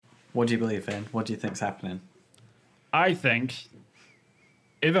What do you believe in? What do you think's happening? I think,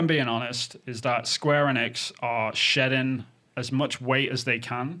 if I'm being honest, is that Square Enix are shedding as much weight as they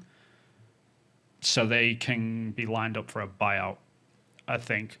can so they can be lined up for a buyout. I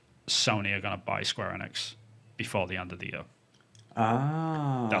think Sony are going to buy Square Enix before the end of the year.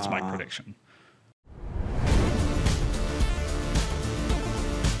 Ah. That's my prediction.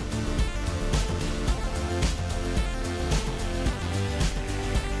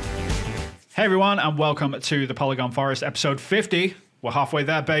 Hey everyone, and welcome to the Polygon Forest episode 50. We're halfway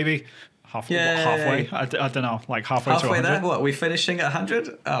there, baby. Halfway? I don't know, like halfway to 100. There? What, are we finishing at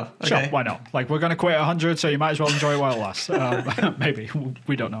 100? Oh, okay. Sure, why not? Like, we're going to quit at 100, so you might as well enjoy it while it lasts. Maybe.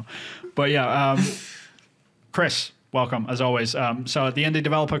 We don't know. But yeah, Chris, welcome, as always. So the indie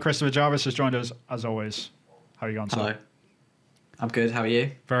developer, Christopher Jarvis, has joined us, as always. How are you going, sir? Hello. I'm good. How are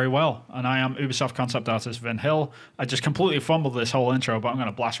you? Very well. And I am Ubisoft concept artist Vin Hill. I just completely fumbled this whole intro, but I'm going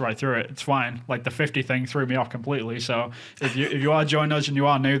to blast right through it. It's fine. Like, the 50 thing threw me off completely. So if you are joining us and you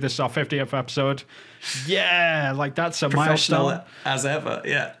are new, this is our 50th episode. Yeah, like that's a milestone. As ever,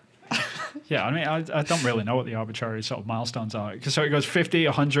 yeah. Yeah, I mean, I don't really know what the arbitrary sort of milestones are. So it goes 50,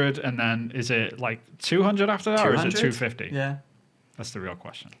 100, and then is it like 200 after that, or is it 250? Yeah. That's the real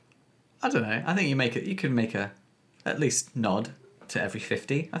question. I don't know. I think you can make a at least nod to every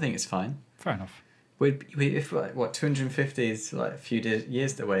 50. I think it's fine. Fair enough. If what 250 is like a few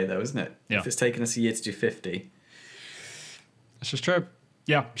years away though, isn't it? Yeah. If it's taken us a year to do 50. This is true.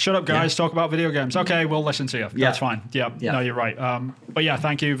 Yeah, shut up, guys. Talk about video games. Okay, we'll listen to you. Yeah. That's fine. Yeah, no, you're right. But yeah,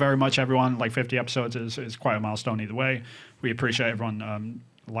 thank you very much, everyone. Like 50 episodes is quite a milestone either way. We appreciate everyone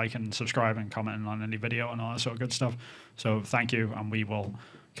liking, subscribing, commenting on any video and all that sort of good stuff. So thank you, and we will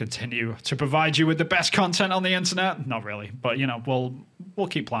continue to provide you with the best content on the internet. Not really, but you know, we'll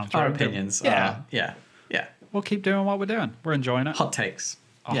keep plowing through. Our opinions. Yeah. We'll keep doing what we're doing. We're enjoying it. Hot takes.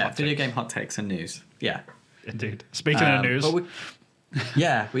 Hot video takes. game hot takes and news. Yeah. Indeed. Speaking of news. Do you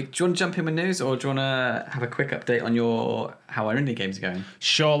want to jump in with news, or do you want to have a quick update on how our indie games are going?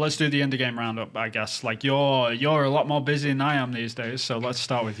 Sure, let's do the indie game roundup, I guess. Like, you're a lot more busy than I am these days, so let's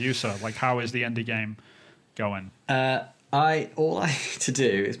start with you, sir. Like, how is the indie game going? All I need to do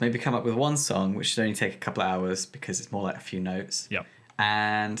is maybe come up with one song, which should only take a couple of hours because it's more like a few notes. Yep.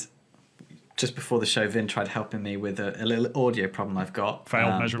 And just before the show, Vin tried helping me with a little audio problem I've got.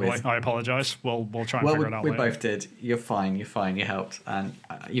 Failed miserably. I apologise. We'll try and figure it out we later. both did. You're fine. You helped. And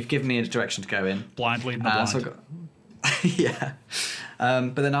you've given me a direction to go in. Blind leading the blind. So yeah.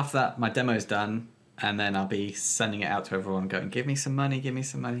 But then after that, my demo's done. And then I'll be sending it out to everyone going, give me some money.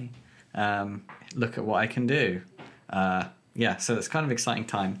 Look at what I can do. So it's kind of exciting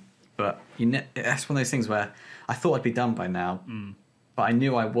time. But that's one of those things where I thought I'd be done by now. But I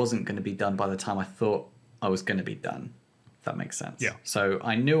knew I wasn't going to be done by the time I thought I was going to be done. If that makes sense. Yeah. So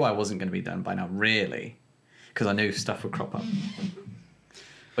I knew I wasn't going to be done by now, really, because I knew stuff would crop up.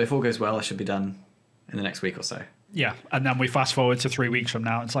 But if all goes well, I should be done in the next week or so. Yeah, and then we fast forward to 3 weeks from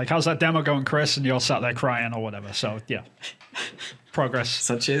now. It's like, how's that demo going, Chris? And you're sat there crying or whatever. So, yeah. Progress.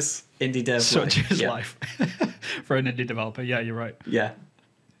 Such is indie dev Such life. is life. For an indie developer. Yeah, you're right. Yeah.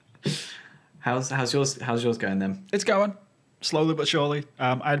 How's yours going then? It's going. Slowly but surely.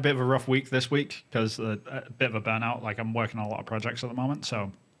 I had a bit of a rough week this week because a bit of a burnout. Like, I'm working on a lot of projects at the moment,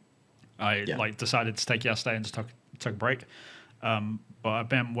 so I decided to take yesterday and just took a break. But I've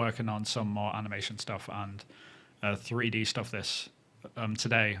been working on some more animation stuff and 3D stuff this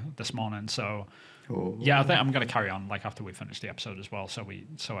morning. So yeah, I think I'm going to carry on like after we finish the episode as well, so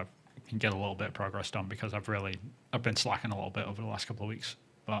I can get a little bit of progress done because I've been slacking a little bit over the last couple of weeks,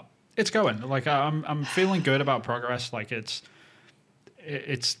 but it's going. Like I'm feeling good about progress. Like it's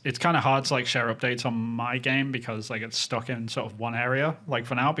kind of hard to like share updates on my game because like it's stuck in sort of one area like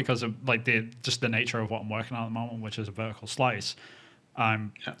for now because of like the nature of what I'm working on at the moment, which is a vertical slice.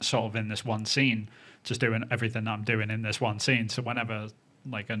 I'm sort of in this one scene, just doing everything I'm doing in this one scene. So whenever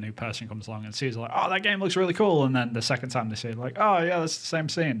like a new person comes along and sees like, oh, that game looks really cool, and then the second time they see it, like, oh yeah, that's the same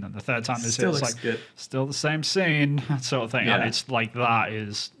scene, and the third time they see it, it's like good. Still the same scene sort of thing. Yeah. And it's like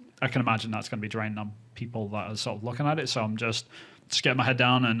I can imagine that's going to be draining on people that are sort of looking at it. So I'm just getting my head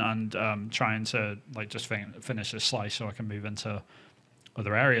down and trying to like just finish this slice so I can move into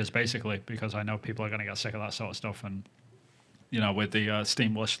other areas basically, because I know people are going to get sick of that sort of stuff. And you know, with the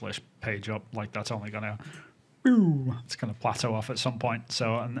Steam wish list page up, like that's only going to it's going to plateau off at some point.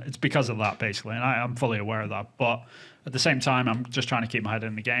 So and it's because of that basically, and I'm fully aware of that. But at the same time, I'm just trying to keep my head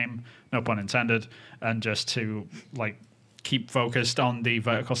in the game, no pun intended, and just to like keep focused on the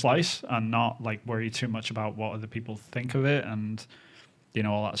vertical slice and not like worry too much about what other people think of it and you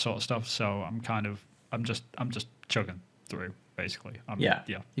know all that sort of stuff. So I'm just chugging through basically. Yeah.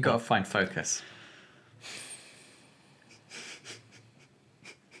 Yeah. You got to find focus.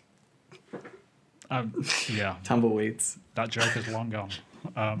 Yeah. Tumbleweeds. That joke is long gone.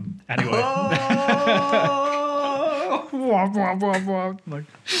 Anyway. Oh! Wah, wah, wah, wah. Like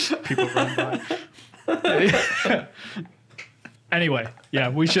people run by. Anyway, yeah,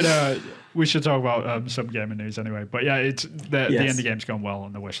 we should talk about some gaming news anyway. But yeah, it's the indie game's going well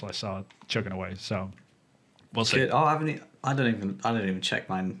on the wish list, are chugging away. So we'll see. Good. Oh, I don't even check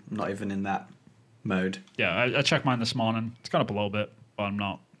mine. I'm not even in that mode. Yeah, I checked mine this morning. It's gone up a little bit, but I'm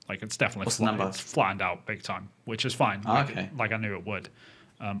not like it's definitely What's the number? It's flattened out big time, which is fine. Oh, Like, okay. like I knew it would.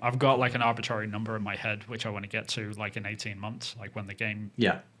 I've got like an arbitrary number in my head, which I want to get to like in 18 months, like when the game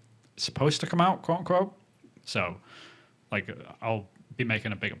Yeah. is supposed to come out, quote unquote. So, like, I'll be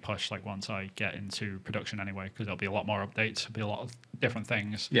making a bigger push like once I get into production anyway, because there'll be a lot more updates, there'll be a lot of different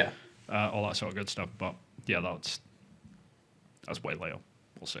things, Yeah. all that sort of good stuff. But yeah, that's way later.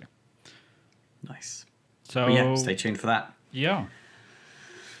 We'll see. Nice. So But yeah, stay tuned for that. yeah.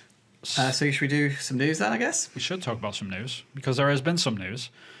 So should we do some news then, I guess? We should talk about some news because there has been some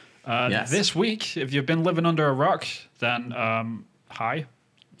news. Yes. This week, if you've been living under a rock, then hi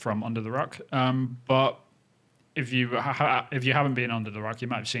from under the rock. But if you haven't been under the rock, you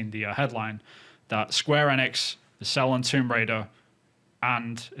might have seen the headline that Square Enix is selling Tomb Raider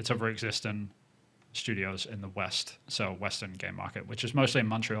and its other existing studios in the West, so Western game market, which is mostly in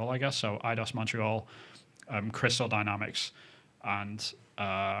Montreal, I guess. So Eidos Montreal, Crystal Dynamics, and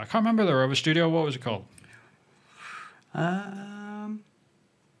I can't remember their other studio. What was it called? I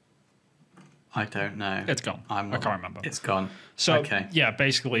don't know. It's gone. I can't remember. It's gone. So okay. yeah,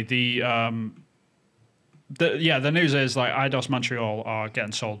 basically the news is like Eidos Montreal are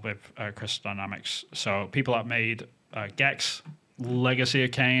getting sold with Crystal Dynamics. So people that made Gex, Legacy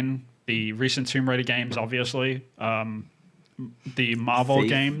of Kain, the recent Tomb Raider games, obviously, the Marvel Thief.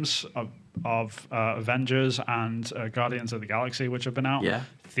 games of Avengers and Guardians of the Galaxy, which have been out. Yeah.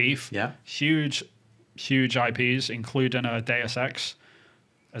 Thief. Yeah. Huge IPs, including Deus Ex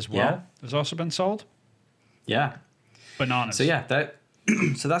as well. Yeah. Has also been sold. Yeah. Bananas. So yeah,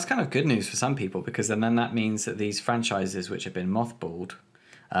 so that's kind of good news for some people, because then that means that these franchises which have been mothballed,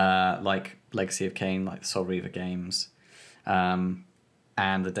 like Legacy of Kain, like the Soul Reaver games, and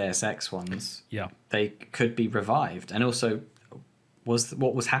the Deus Ex ones, Yeah. they could be revived. And also,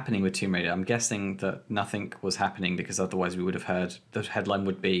 what was happening with Tomb Raider? I'm guessing that nothing was happening, because otherwise we would have heard the headline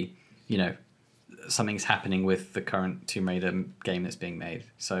would be, something's happening with the current Tomb Raider game that's being made.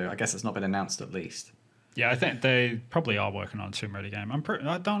 So I guess it's not been announced at least. Yeah, I think they probably are working on a Tomb Raider game. I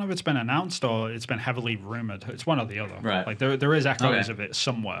don't know if it's been announced or it's been heavily rumored. It's one or the other. Right. Like there is echoes Okay. of it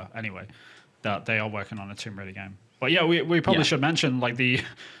somewhere anyway, that they are working on a Tomb Raider game. But yeah, we probably should mention I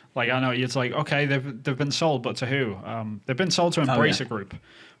know it's like, okay, they've been sold, but to who? They've been sold to Embracer Group,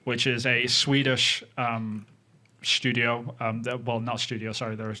 which is a Swedish studio. Well, not studio,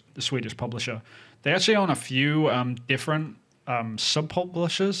 sorry, they're a Swedish publisher. They actually own a few different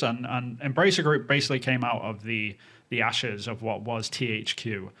sub-publishers, and Embracer Group basically came out of the ashes of what was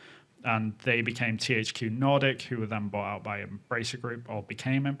THQ, and they became THQ Nordic, who were then bought out by Embracer Group, or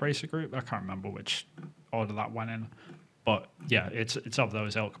became Embracer Group. I can't remember which order that went in, but yeah, it's of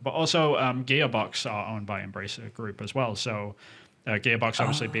those ilk. But also Gearbox are owned by Embracer Group as well, so Gearbox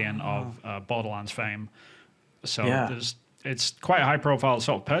obviously being of Borderlands fame, so it's quite a high-profile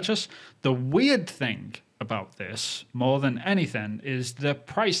sort of purchase. The weird thing about this, more than anything, is the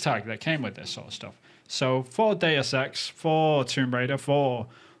price tag that came with this sort of stuff. So for Deus Ex, for Tomb Raider, for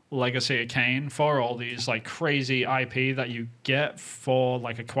Legacy of Kain, for all these like crazy IP that you get for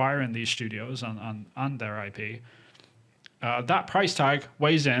like acquiring these studios and their IP, that price tag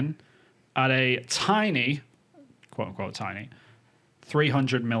weighs in at a tiny, quote unquote tiny,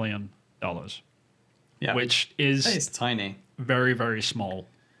 $300 million. Yeah. Which is It's tiny. very, very small.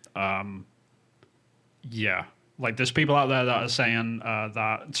 Yeah. Like, there's people out there that are saying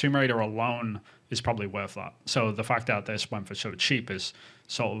that Tomb Raider alone is probably worth that. So the fact that this went for so cheap is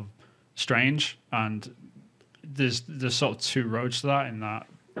sort of strange. And there's sort of two roads to that, in that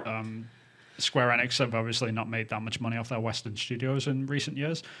Square Enix have obviously not made that much money off their Western studios in recent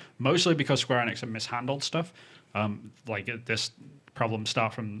years, mostly because Square Enix have mishandled stuff. This problem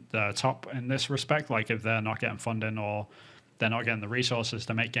start from the top in this respect. Like, if they're not getting funding or they're not getting the resources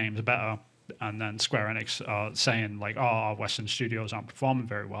to make games better, and then Square Enix are saying like, oh, our Western studios aren't performing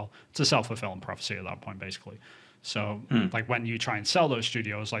very well, it's a self-fulfilling prophecy at that point, basically. So like, when you try and sell those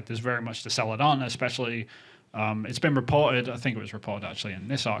studios, like, there's very much to sell it on, especially it's been reported, I think it was reported actually in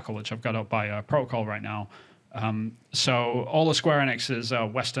this article, which I've got up by Protocol right now. So all of Square Enix's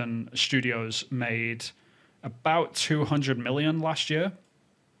Western studios made about 200 million last year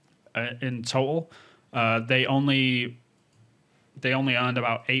in total. They only earned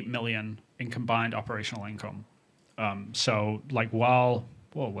about 8 million in combined operational income. So like whoa,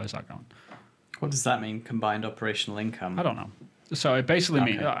 where's that going? What does that mean? Combined operational income? I don't know. So it basically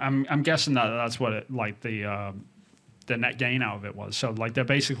Okay. means I'm guessing that's what it like the net gain out of it was. So like they're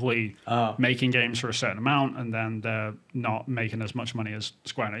basically making games for a certain amount, and then they're not making as much money as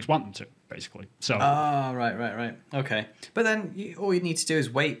Square Enix want them to, basically. So right. Okay, but then all you need to do is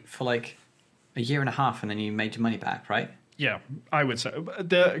wait for like a year and a half, and then you made your money back, right? yeah, I would say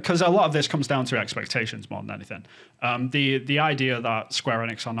because a lot of this comes down to expectations more than anything. The idea that Square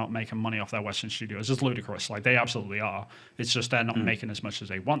Enix are not making money off their Western studios is ludicrous. Like they absolutely are. It's just they're not making as much as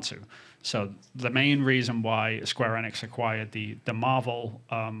they want to. So the main reason why Square Enix acquired the Marvel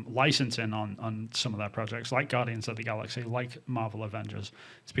licensing on some of their projects, like Guardians of the Galaxy, like Marvel Avengers,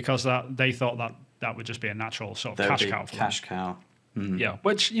 it's because that they thought that would just be a natural sort of cash cow for them. Cash cow. Yeah,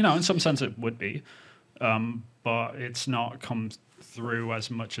 which in some sense it would be. But it's not come through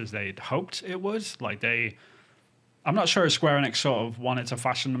as much as they'd hoped it would. Like I'm not sure if Square Enix sort of wanted to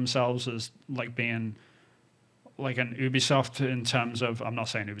fashion themselves as like being like an Ubisoft in terms of, I'm not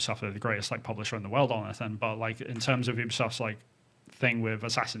saying Ubisoft are the greatest like publisher in the world or anything, but like in terms of Ubisoft's like thing with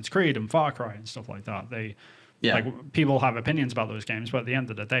Assassin's Creed and Far Cry and stuff like that, like people have opinions about those games, but at the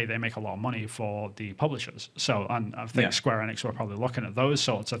end of the day, they make a lot of money for the publishers. So and I think Square Enix were probably looking at those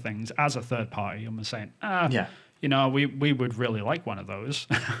sorts of things as a third party and was saying, we would really like one of those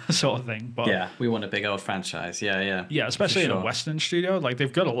sort of thing. But we want a big old franchise. Yeah, especially in a Western studio. Like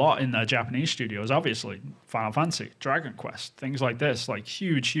they've got a lot in their Japanese studios, obviously. Final Fantasy, Dragon Quest, things like this, like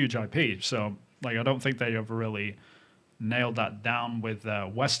huge IP. So like I don't think they ever really nailed that down with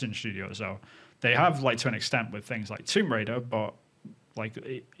Western studios though. They have, like, to an extent with things like Tomb Raider, but,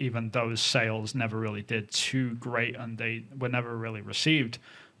 like, even those sales never really did too great, and they were never really received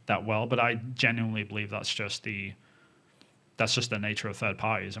that well. But I genuinely believe that's just the nature of third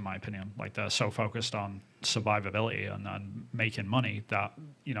parties, in my opinion. Like, they're so focused on survivability and making money that,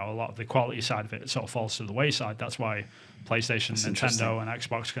 a lot of the quality side of it sort of falls to the wayside. That's why PlayStation, Nintendo, and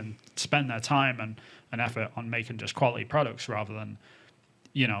Xbox can spend their time and effort on making just quality products rather than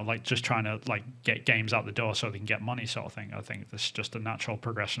like just trying to like get games out the door so they can get money sort of thing. I think this is just a natural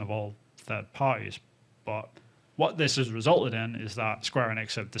progression of all third parties. But what this has resulted in is that Square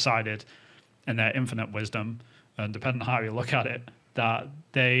Enix have decided in their infinite wisdom, and depending on how you look at it, that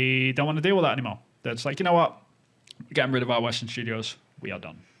they don't want to deal with that anymore. They're just like, you know what? We're getting rid of our Western studios. We are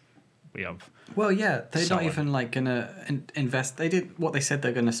done. We have... Well, yeah, they're not even like going to invest. They did what they said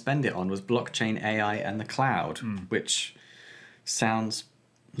they're going to spend it on was blockchain, AI, and the cloud, which sounds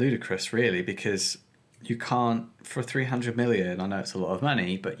ludicrous really, because you can't, for 300 million, I know it's a lot of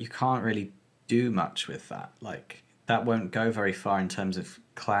money, but you can't really do much with that. Like that won't go very far in terms of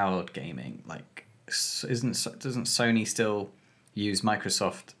cloud gaming. Like doesn't Sony still use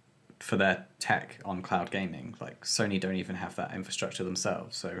Microsoft for their tech on cloud gaming? Like Sony don't even have that infrastructure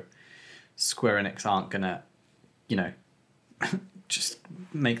themselves, so Square Enix aren't gonna just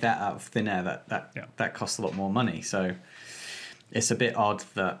make that out of thin air. That costs a lot more money, so it's a bit odd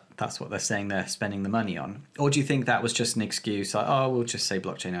that that's what they're saying they're spending the money on. Or do you think that was just an excuse, like, we'll just say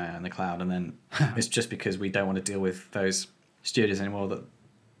blockchain AI in the cloud, and then it's just because we don't want to deal with those studios anymore that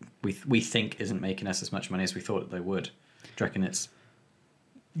we think isn't making us as much money as we thought they would? Do you reckon it's...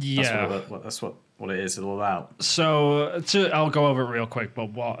 That's what it is all about? So I'll go over it real quick, but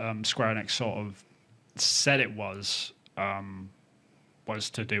what Square Enix sort of said it was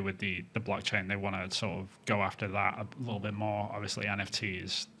to do with the blockchain. They want to sort of go after that a little bit more. Obviously,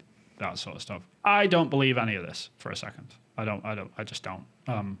 NFTs, that sort of stuff. I don't believe any of this for a second. I just don't.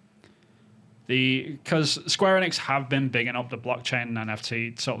 Because Square Enix have been bigging up the blockchain and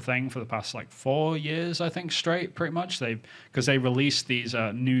NFT sort of thing for the past like 4 years, I think, straight, pretty much. Because they released these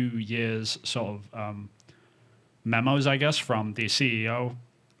New Year's sort of memos, I guess, from the CEO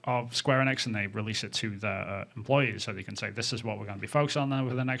of Square Enix, and they release it to their employees so they can say, this is what we're going to be focused on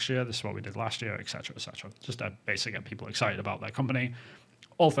over the next year, this is what we did last year, etc., etc. Just to basically get people excited about their company.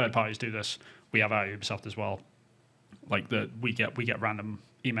 All third parties do this. We have our Ubisoft as well. Like we get random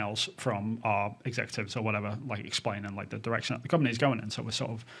emails from our executives or whatever, like explaining like the direction that the company is going in, so we're sort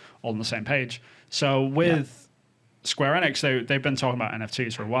of all on the same page. So with Square Enix, they've been talking about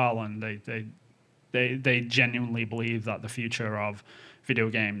NFTs for a while, and they genuinely believe that the future of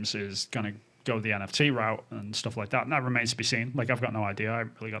video games is going to go the NFT route and stuff like that. And that remains to be seen. Like, I've got no idea. I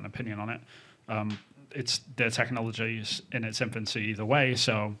haven't really got an opinion on it. It's their technology is in its infancy either way,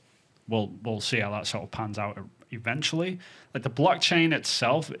 so we'll see how that sort of pans out eventually. Like, the blockchain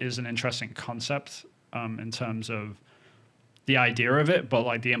itself is an interesting concept in terms of the idea of it, but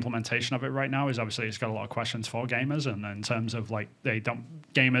like the implementation of it right now is obviously it's got a lot of questions for gamers, and in terms of like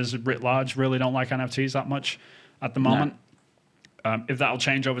gamers writ large really don't like NFTs that much at the moment. If that'll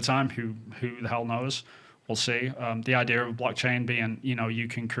change over time, who the hell knows? We'll see. The idea of blockchain being, you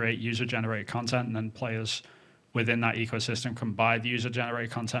can create user-generated content, and then players within that ecosystem can buy the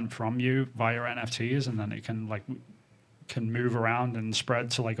user-generated content from you via NFTs, and then it can move around and spread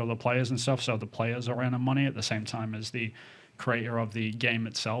to like other players and stuff. So the players are earning money at the same time as the creator of the game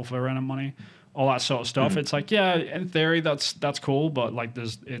itself are earning money. All that sort of stuff. It's like, yeah, in theory that's cool, but like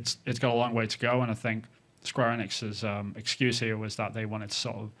it's got a long way to go, and I think Square Enix's excuse here was that they wanted to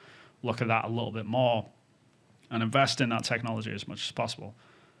sort of look at that a little bit more and invest in that technology as much as possible.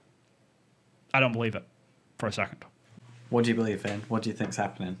 I don't believe it for a second. What do you believe in? What do you think's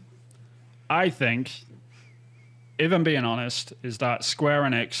happening? I think, if I'm being honest, is that Square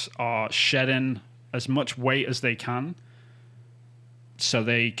Enix are shedding as much weight as they can so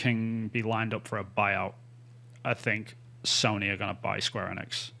they can be lined up for a buyout. I think Sony are going to buy Square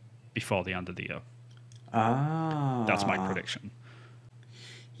Enix before the end of the year. That's my prediction.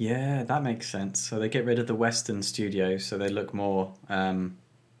 Yeah, that makes sense. So they get rid of the Western studios, so they look more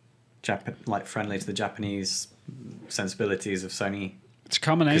friendly to the Japanese sensibilities of Sony. It's a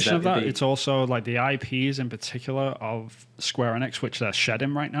combination of that. It's also like the IPs in particular of Square Enix, which they're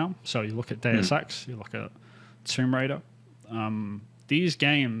shedding right now. So you look at Deus Ex, you look at Tomb Raider. These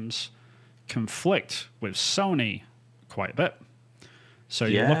games conflict with Sony quite a bit. So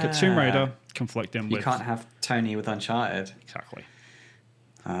you look at Tomb Raider conflicting with... You can't have Tony with Uncharted. Exactly.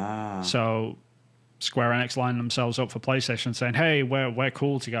 So Square Enix lined themselves up for PlayStation saying, hey, we're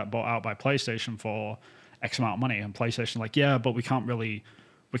cool to get bought out by PlayStation for X amount of money. And PlayStation like, yeah, but we can't really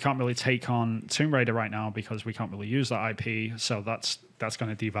take on Tomb Raider right now because we can't really use that IP. So that's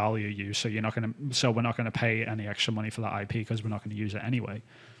going to devalue you. So we're not going to pay any extra money for that IP because we're not going to use it anyway.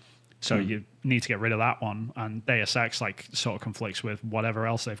 So you need to get rid of that one. And Deus Ex sort of conflicts with whatever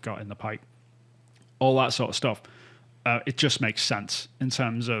else they've got in the pipe. All that sort of stuff. It just makes sense in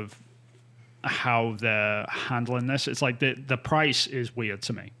terms of how they're handling this. It's like the price is weird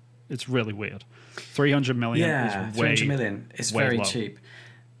to me. It's really weird. 300 million is way 300 million. It's very low. Cheap.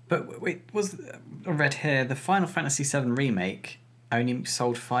 But wait, I read here the Final Fantasy VII Remake only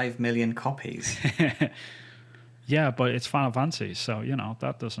sold 5 million copies. Yeah, but it's Final Fantasy, so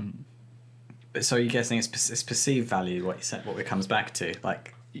that doesn't. So you're guessing it's perceived value? What you said, what it comes back to,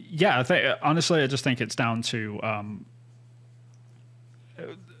 like. Yeah, I just think it's down to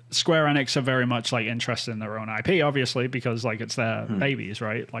Square Enix are very much like interested in their own IP, obviously, because like it's their babies,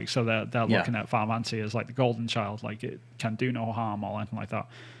 right? Like so they're looking at Final Fantasy as like the golden child, like it can do no harm or anything like that.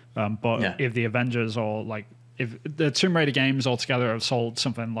 But if the Avengers or like if the Tomb Raider games altogether have sold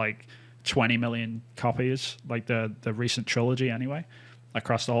something like 20 million copies, like the recent trilogy anyway,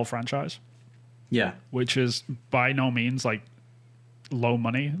 across the whole franchise. Yeah. Which is by no means like low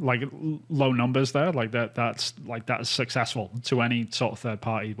money, like low numbers there. Like that's successful to any sort of third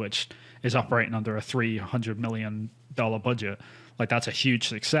party which is operating under a $300 million budget. Like that's a huge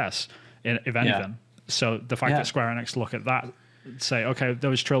success, if anything. Yeah. So the fact that Square Enix look at that, say, okay,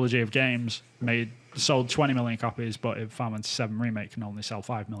 those trilogy of games sold 20 million copies, but if Final Fantasy VII Remake can only sell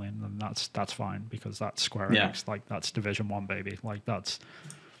 5 million, then that's fine because that's Square Enix. Like that's Division 1, baby. Like that's.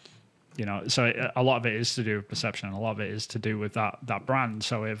 So a lot of it is to do with perception, and a lot of it is to do with that brand.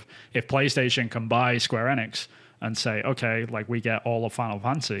 So if PlayStation can buy Square Enix and say, okay, like we get all of Final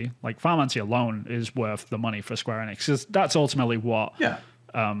Fantasy, like Final Fantasy alone is worth the money for Square Enix, because that's ultimately what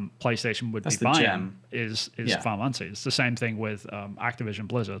PlayStation would be buying is Final Fantasy. It's the same thing with Activision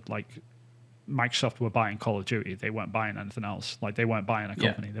Blizzard. Like Microsoft were buying Call of Duty, they weren't buying anything else. Like they weren't buying a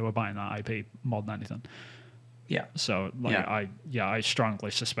company, they were buying that IP more than anything. Yeah. So I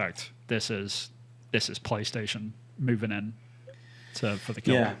strongly suspect this is PlayStation moving in for the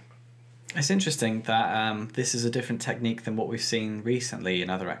kill. Yeah. It's interesting that this is a different technique than what we've seen recently in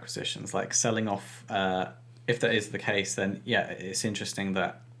other acquisitions, like selling off. If that is the case, then it's interesting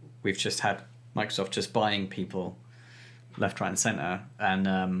that we've just had Microsoft just buying people left, right, and center,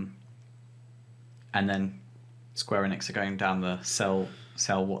 and then Square Enix are going down the sell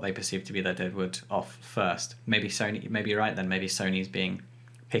what they perceive to be their deadwood off first. Maybe you're right then. Maybe Sony's being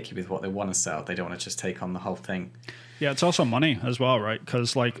picky with what they want to sell. They don't want to just take on the whole thing. Yeah, it's also money as well, right?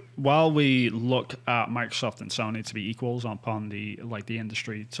 Because like while we look at Microsoft and Sony to be equals upon the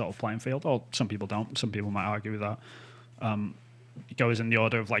industry sort of playing field, or some people don't. Some people might argue with that. It goes in the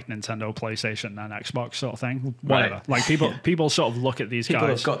order of like Nintendo, PlayStation, and Xbox sort of thing. Whatever. Right. Like people sort of look at these people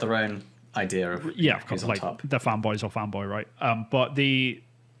guys. People have got their own idea of of course, like the fanboys or fanboy, right? But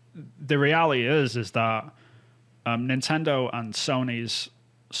the reality is that Nintendo and Sony's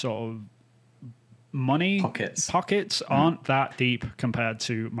sort of money pockets aren't that deep compared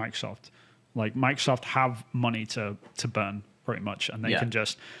to Microsoft. Like Microsoft have money to burn pretty much, and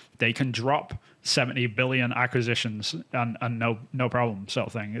they can drop 70 billion acquisitions and no problem sort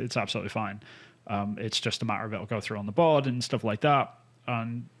of thing. It's absolutely fine. It's just a matter of it'll go through on the board and stuff like that.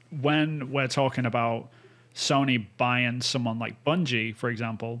 And when we're talking about Sony buying someone like Bungie, for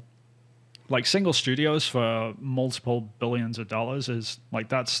example, like single studios for multiple billions of dollars is like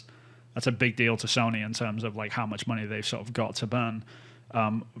that's a big deal to Sony in terms of like how much money they've sort of got to burn.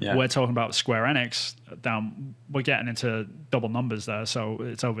 We're talking about Square Enix down. We're getting into double numbers there, so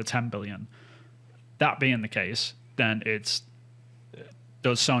it's over 10 billion. That being the case, then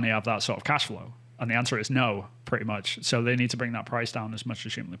does Sony have that sort of cash flow? And the answer is no, pretty much. So they need to bring that price down as much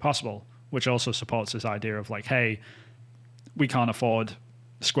as humanly possible, which also supports this idea of like, hey, we can't afford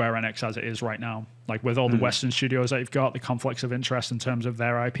Square Enix as it is right now. Like with all the Western studios that you've got, the conflicts of interest in terms of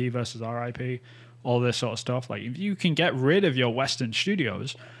their IP versus our IP, all this sort of stuff. Like if you can get rid of your Western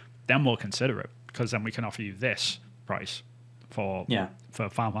studios, then we'll consider it, because then we can offer you this price for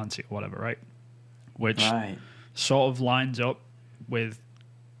Final Fantasy or whatever, right? Which sort of lines up with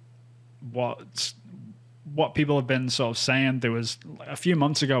what people have been sort of saying. There was a few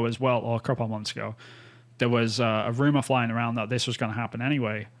months ago as well, or a couple of months ago, there was a rumor flying around that this was going to happen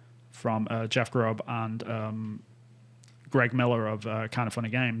anyway from Jeff Grubb and Greg Miller of Kind of Funny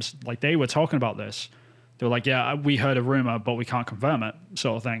Games. Like they were talking about this. They were like, yeah, we heard a rumor, but we can't confirm it,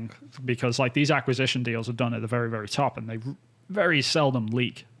 sort of thing, because like these acquisition deals are done at the very, very top, and they very seldom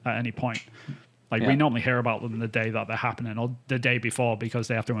leak at any point. Like we normally hear about them the day that they're happening or the day before, because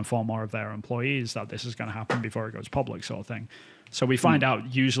they have to inform more of their employees that this is going to happen before it goes public, sort of thing. So we find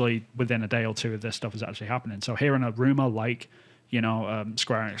out usually within a day or two if this stuff is actually happening. So hearing a rumor like, Square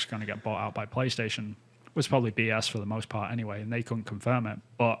Enix is going to get bought out by PlayStation was probably BS for the most part anyway, and they couldn't confirm it.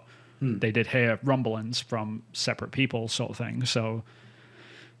 But they did hear rumblings from separate people, sort of thing. So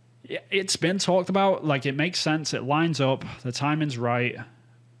it's been talked about. Like it makes sense. It lines up. The timing's right.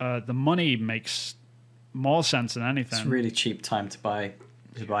 The money makes more sense than anything. It's a really cheap time to buy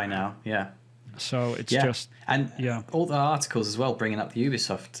now. Yeah. So it's just all the articles as well bringing up the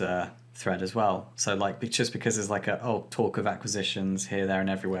Ubisoft thread as well. So like just because there's like talk of acquisitions here, there, and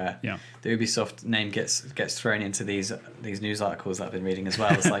everywhere. Yeah. The Ubisoft name gets thrown into these news articles that I've been reading as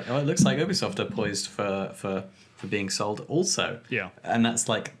well. It's like, it looks like Ubisoft are poised for being sold also. Yeah. And that's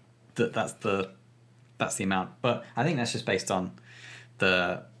like that's the amount. But I think that's just based on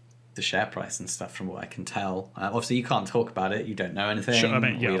the share price and stuff, from what I can tell. Obviously, you can't talk about it. You don't know anything. Sure, I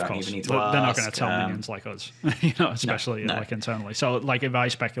mean, we of don't course. even need to They're ask. not going to tell minions like us, especially like internally. So, like, if I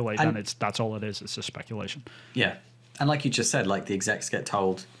speculate, then that's all it is. It's just speculation. Yeah, and like you just said, like the execs get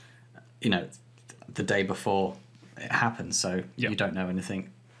told, the day before it happens, so you don't know anything.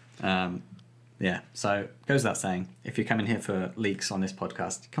 So goes without saying, if you're coming here for leaks on this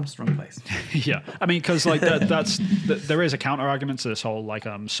podcast, come to the wrong place. Yeah, I mean, because like there is a counter argument to this whole like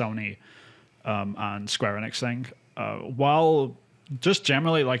Sony and Square Enix thing. While just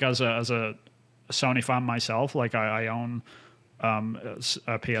generally, like as a Sony fan myself, like I own a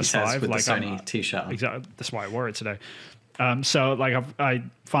PS5. He says with like the Sony T-shirt on. Exactly, that's why I wore it today. So like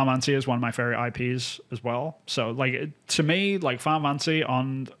Final Fantasy is one of my favorite IPs as well. So like to me, like Final Fantasy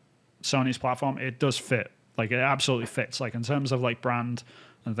on Sony's platform, it does fit. Like it absolutely fits. Like in terms of like brand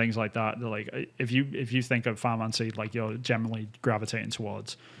and things like that. Like if you think of Final Fantasy, like you're generally gravitating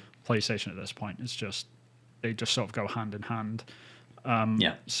towards PlayStation at this point. It's just they just sort of go hand in hand.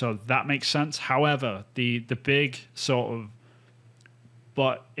 So that makes sense. However, the big sort of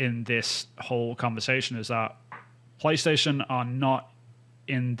but in this whole conversation is that PlayStation are not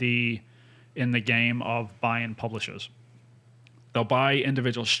in the game of buying publishers. They'll buy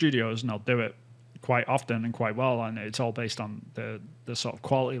individual studios and they'll do it quite often and quite well, and it's all based on the sort of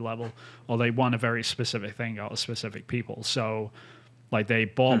quality level, or they want a very specific thing out of specific people. So like they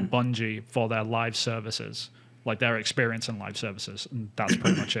bought Bungie for their live services, like their experience in live services, and that's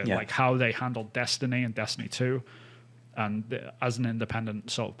pretty much it. Like how they handled Destiny and Destiny 2, and as an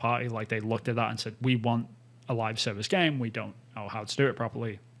independent sort of party, like they looked at that and said, we want a live service game, we don't know how to do it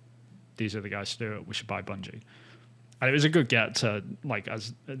properly, these are the guys to do it, we should buy Bungie. And it was a good get to, like,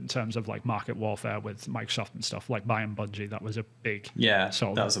 as in terms of like market warfare with Microsoft and stuff, like buying Bungie, that was a big that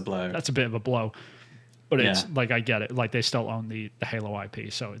was a blow. That's a bit of a blow. But it's like, I get it, like they still own the Halo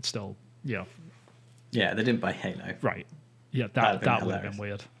IP, so it's still Yeah, they didn't buy Halo. Right. Yeah, that would have been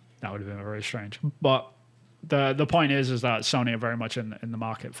weird. That would have been very strange. But the point is that Sony are very much in the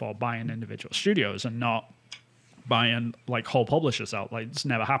market for buying individual studios and not buying like whole publishers out. Like it's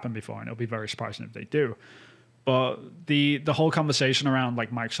never happened before, and it'll be very surprising if they do. But the whole conversation around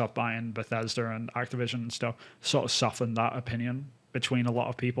like Microsoft buying Bethesda and Activision and stuff sort of softened that opinion between a lot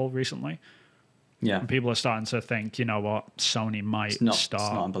of people recently. Yeah, and people are starting to think, you know what, Sony might start. It's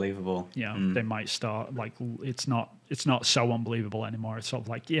not unbelievable. Yeah, they might start like it's not so unbelievable anymore. It's sort of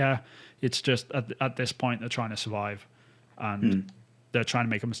like, yeah, it's just at this point they're trying to survive, and they're trying to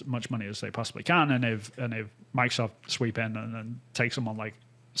make as much money as they possibly can. And if Microsoft sweep in and then take someone like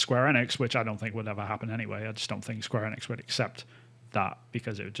Square Enix, which I don't think would ever happen anyway. I just don't think Square Enix would accept that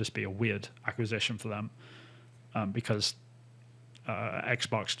because it would just be a weird acquisition for them, because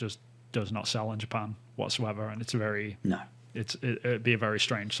Xbox just does not sell in Japan whatsoever, and it's it'd be a very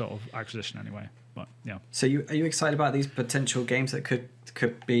strange sort of acquisition anyway. But yeah. So are you excited about these potential games that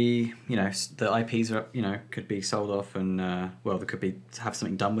could be, you know, the IPs are, you know, could be sold off and there could be have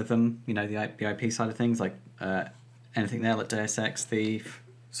something done with them, you know, the IP side of things, like anything there like Deus Ex, Thief,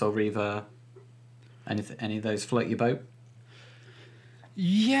 Soul Reaver, any of those float your boat?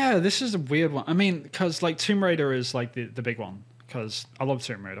 Yeah, this is a weird one. I mean, because like Tomb Raider is like the big one, because I love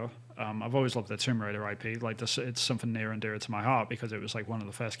Tomb Raider. I've always loved the Tomb Raider IP. Like this, it's something near and dear to my heart because it was like one of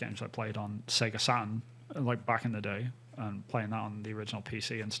the first games I played on Sega Saturn, like back in the day, and playing that on the original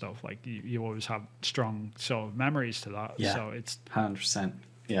PC and stuff. Like you always have strong sort of memories to that. Yeah, so it's 100%.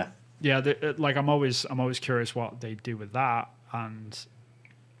 Yeah. Yeah, like I'm always curious what they do with that, and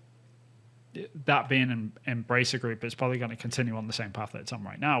that being an Embracer Group is probably going to continue on the same path that it's on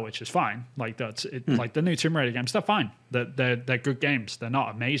right now, which is fine. Like that's it. Like the new Tomb Raider games, they're fine. They're good games. They're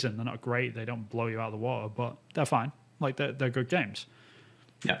not amazing. They're not great. They don't blow you out of the water, but they're fine. Like they're good games.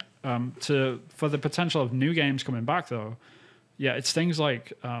 Yeah. For the potential of new games coming back though, yeah, it's things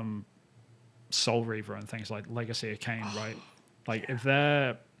like Soul Reaver and things like Legacy of Kain, right? Like if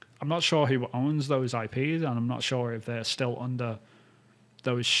they're, I'm not sure who owns those IPs, and I'm not sure if they're still under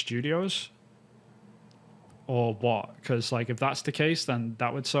those studios or what. Because like if that's the case, then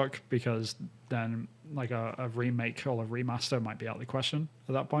that would suck, because then like a remake or a remaster might be out of the question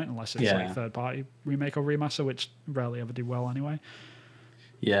at that point, unless it's like third party remake or remaster, which rarely ever do well anyway.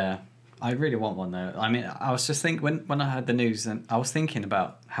 Yeah, I really want one though. I mean, I was just thinking when I heard the news, and I was thinking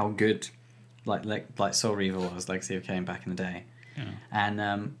about how good like Soul Reaver was, Legacy of Kain back in the day. Yeah. And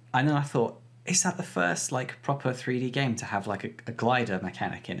I thought, is that the first like proper 3D game to have like a glider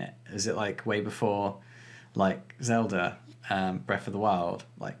mechanic in it? Is it like way before like Zelda, Breath of the Wild?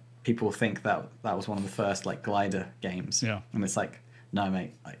 Like people think that was one of the first like glider games. Yeah. And it's like, no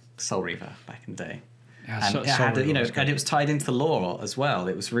mate, like Soul Reaver back in the day. Yeah, and it had, you know, and it was tied into the lore as well.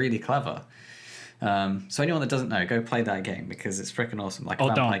 It was really clever. So anyone that doesn't know, go play that game because it's freaking awesome. Like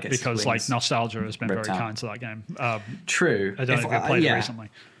don't, because like nostalgia has been very kind to that game. True. I don't know if you played it recently.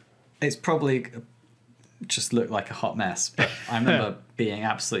 It's probably just looked like a hot mess, but I remember being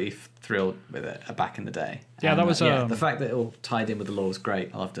absolutely thrilled with it back in the day. Yeah, that was the fact that it all tied in with the lore was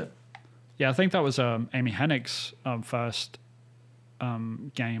great. I loved it. Yeah, I think that was Amy Hennig's first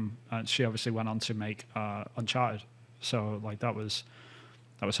game. She obviously went on to make Uncharted, so like that was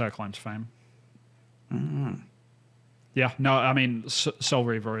her claim to fame. Yeah, no, I mean Soul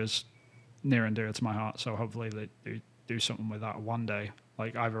Reaver is near and dear to my heart, so hopefully they do something with that one day,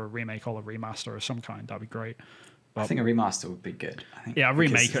 like either a remake or a remaster of some kind. That'd be great. But, I think a remaster would be good. A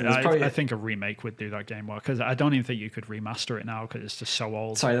remake. I think a remake would do that game well, because I don't even think you could remaster it now because it's just so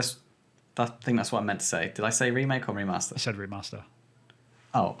old. Sorry, I think that's what I meant to say. Did I say remake or remaster? I said remaster.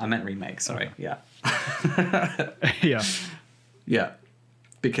 Oh, I meant remake. Sorry. Okay. Yeah. Yeah. Yeah.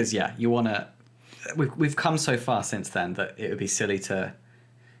 Because you want to. We've come so far since then that it would be silly to.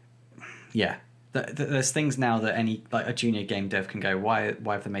 Yeah. There's things now that any like a junior game dev can go, why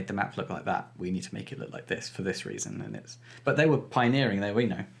have they made the map look like that? We need to make it look like this for this reason, and but they were pioneering. They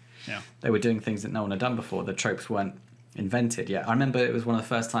were doing things that no one had done before. The tropes weren't invented yet. I remember it was one of the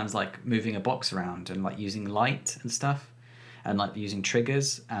first times like moving a box around and like using light and stuff, and like using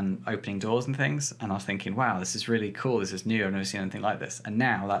triggers and opening doors and things. And I was thinking, wow, this is really cool. This is new. I've never seen anything like this. And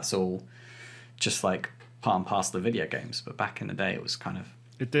now that's all just like part and parcel of video games. But back in the day, it was kind of.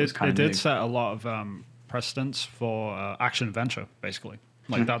 It did set a lot of precedents for action adventure, basically.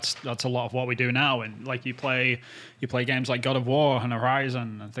 Like that's a lot of what we do now. And like you play games like God of War and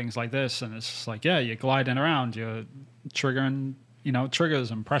Horizon and things like this, and it's just like you're gliding around, you're triggering triggers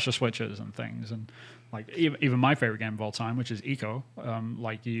and pressure switches and things, and like even my favorite game of all time, which is Eco,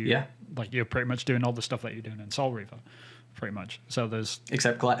 you're pretty much doing all the stuff that you're doing in Soul Reaver, pretty much. So there's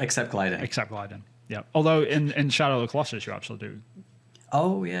except gliding. Yeah. Although in Shadow of the Colossus you actually do.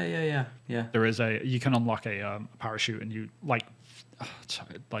 Oh yeah. There is you can unlock a parachute, and you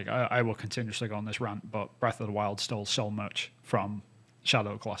I will continuously go on this rant, but Breath of the Wild stole so much from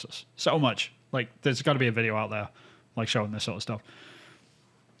Shadow of the Colossus, so much. Like, there's got to be a video out there, like, showing this sort of stuff.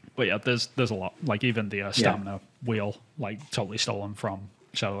 But yeah, there's a lot. Like, even the stamina wheel, like, totally stolen from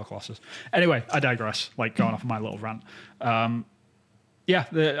Shadow of the Colossus. Anyway, I digress. Like, going off of my little rant.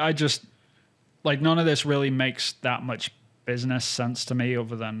 I just, like, none of this really makes that much business sense to me,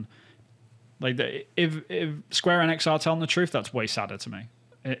 other than, like, if Square Enix are telling the truth, that's way sadder to me.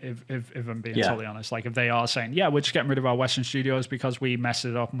 If I'm being totally honest, like, if they are saying, yeah, we're just getting rid of our Western studios because we messed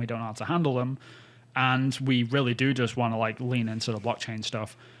it up and we don't know how to handle them, and we really do just want to, like, lean into the blockchain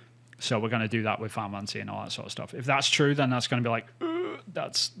stuff, so we're going to do that with Final Fantasy and all that sort of stuff. If that's true, then that's going to be like,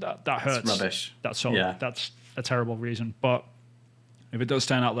 that hurts. It's rubbish. That's a terrible reason. But if it does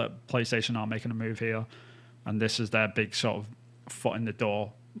turn out that PlayStation are making a move here, and this is their big sort of foot in the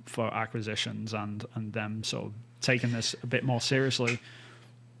door for acquisitions, and them sort of taking this a bit more seriously,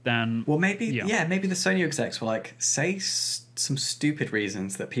 then maybe the Sony execs were like, say some stupid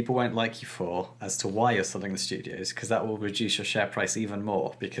reasons that people won't like you for as to why you're selling the studios, because that will reduce your share price even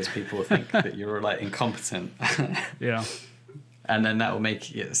more, because people will think that you're, like, incompetent. Yeah. And then that will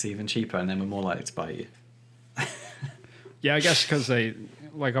make it even cheaper, and then we're more likely to buy you. Yeah, I guess because they,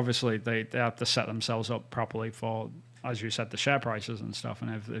 like, obviously they have to set themselves up properly for, as you said, the share prices and stuff.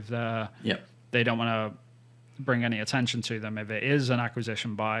 And if they don't want to bring any attention to them, if it is an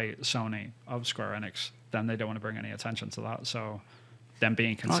acquisition by Sony of Square Enix, then they don't want to bring any attention to that. So them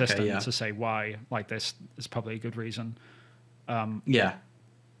being consistent to say why, like, this is probably a good reason. Who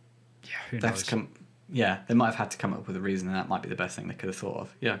knows? They might have had to come up with a reason, and that might be the best thing they could have thought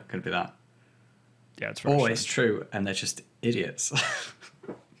of. Yeah, could be that. Yeah, it's very always true, and they're just idiots.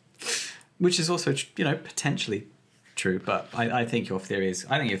 Which is also, potentially true, but I think your theory is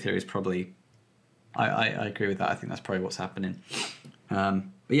probably, I agree with that. I think that's probably what's happening. But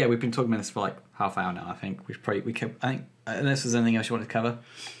yeah, we've been talking about this for like half an hour now. I think I think, unless there's anything else you want to cover.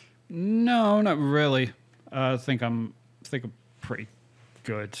 No, not really. I think I'm pretty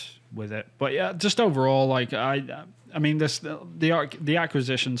good with it. But yeah, just overall, like, I mean, the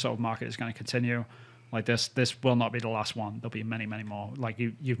acquisition sort of market is going to continue. Like, this will not be the last one. There'll be many, many more. Like,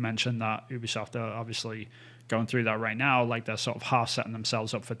 you've mentioned that Ubisoft are obviously going through that right now. Like, they're sort of half setting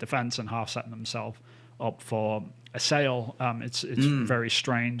themselves up for defense and half setting themselves up for a sale. It's very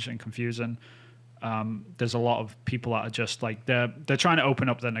strange and confusing. There's a lot of people that are just like, they're trying to open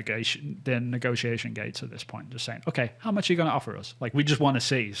up the negotiation gates at this point, just saying, okay, how much are you going to offer us? Like, we just want to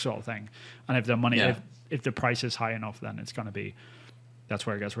see, sort of thing. And if the money, if the price is high enough, then it's going to be, that's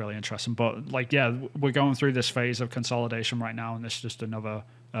where it gets really interesting. But, like, yeah, we're going through this phase of consolidation right now, and this is just another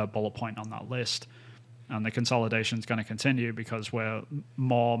bullet point on that list. And the consolidation is going to continue because we're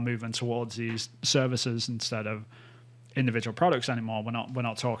more moving towards these services instead of individual products anymore. We're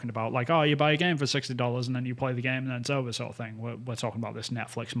not talking about, like, oh, you buy a game for $60 and then you play the game and then it's over, sort of thing. We're talking about this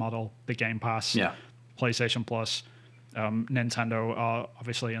Netflix model, the Game Pass, PlayStation Plus. Nintendo are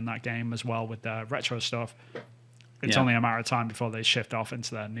obviously in that game as well with their retro stuff. It's only a matter of time before they shift off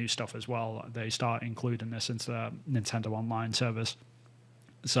into their new stuff as well. They start including this into their Nintendo Online service.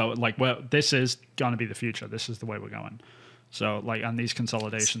 So, like, this is going to be the future. This is the way we're going. So, like, and these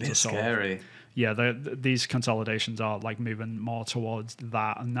consolidations are sort scary. These consolidations are, like, moving more towards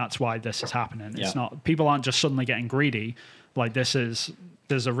that, and that's why this is happening. It's not, people aren't just suddenly getting greedy. Like, there's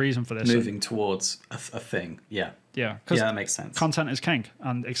a reason for this. Moving towards a thing. Yeah, that makes sense. Content is king,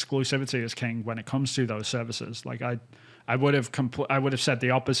 and exclusivity is king when it comes to those services. Like, I would have said the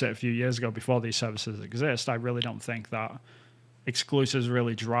opposite a few years ago before these services exist. I really don't think that exclusives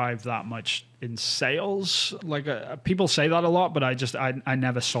really drive that much in sales. Like, people say that a lot, but I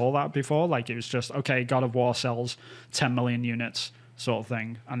never saw that before. Like, it was just, okay, God of War sells 10 million units, sort of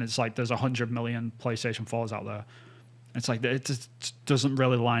thing, and it's like there's 100 million PlayStation 4s out there. It's like, it just doesn't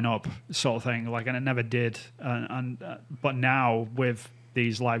really line up, sort of thing. Like, and it never did. But now with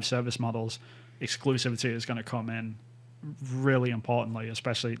these live service models, exclusivity is going to come in really importantly,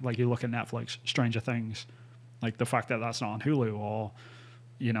 especially, like, you look at Netflix, Stranger Things. Like, the fact that that's not on Hulu or,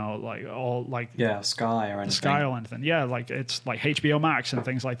 like, all, like... Yeah, Sky or anything. Sky or anything. Yeah, like, it's like HBO Max and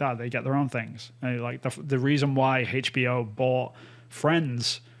things like that. They get their own things. And, like, the reason why HBO bought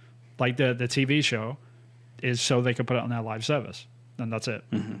Friends, like the TV show, is so they could put it on their live service. And that's it.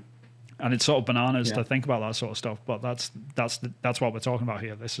 Mm-hmm. And it's sort of bananas to think about that sort of stuff. But that's what we're talking about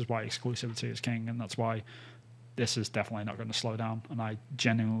here. This is why exclusivity is king. And that's why this is definitely not going to slow down. And I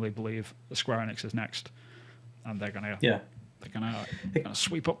genuinely believe the Square Enix is next. And they're gonna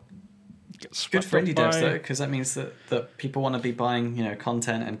sweep up. gets Good swept for up indie devs by- though, because that means that people want to be buying,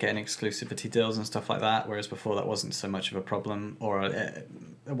 content and getting exclusivity deals and stuff like that. Whereas before that wasn't so much of a problem, or it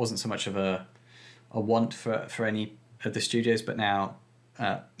wasn't so much of a want for any of the studios. But now,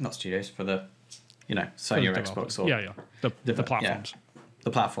 not studios, for the Sony or Xbox or the platforms.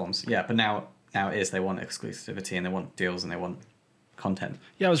 The platforms, yeah. But now it is, they want exclusivity and they want deals and they want content.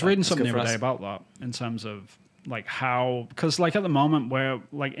 Yeah, I was reading something the good other for day us. about that in terms of like how, because like at the moment where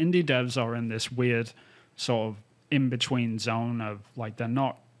like indie devs are in this weird sort of in between zone of like they're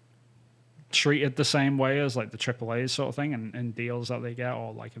not treated the same way as like the AAA sort of thing and deals that they get,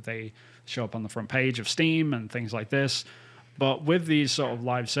 or like if they show up on the front page of Steam and things like this. But with these sort of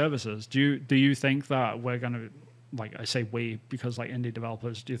live services, do you think that we're going to, like I say we, because like indie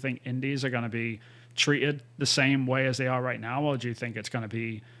developers, do you think indies are going to be treated the same way as they are right now, or do you think it's going to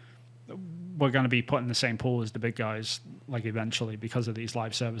be, we're going to be put in the same pool as the big guys, like eventually because of these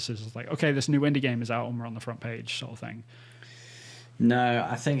live services? It's like, okay, this new indie game is out and we're on the front page sort of thing. No,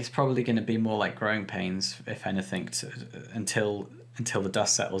 I think it's probably going to be more like growing pains, if anything, until the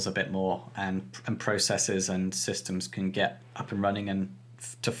dust settles a bit more and processes and systems can get up and running and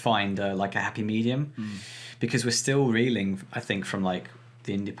to find like a happy medium. Because we're still reeling, I think, from like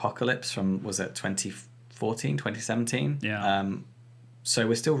the indie apocalypse from, was it 2014, 2017? Yeah. So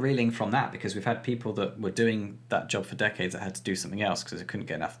we're still reeling from that because we've had people that were doing that job for decades that had to do something else because they couldn't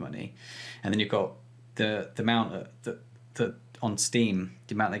get enough money. And then you've got the amount that on Steam,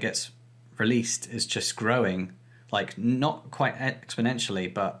 the amount that gets released is just growing, like not quite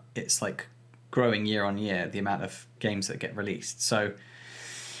exponentially, but it's like growing year on year, the amount of games that get released. So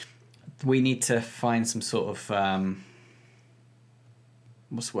we need to find some sort of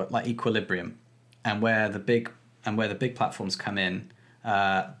what's the word, like equilibrium, and where the big platforms come in.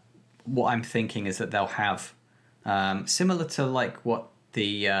 What I'm thinking is that they'll have similar to like what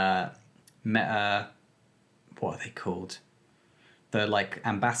the Meta, what are they called? The like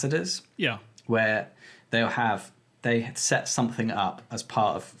ambassadors. Yeah. Where they set something up as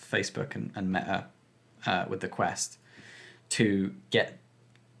part of Facebook and Meta with the Quest to get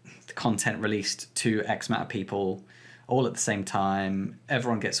the content released to X amount of people all at the same time.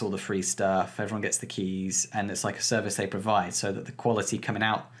 Everyone gets all the free stuff, everyone gets the keys, and it's like a service they provide so that the quality coming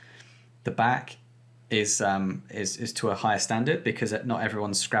out the back is to a higher standard, because not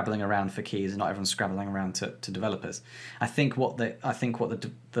everyone's scrabbling around for keys and not everyone's scrabbling around to developers. I think what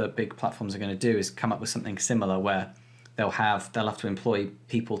the big platforms are going to do is come up with something similar where they'll have to employ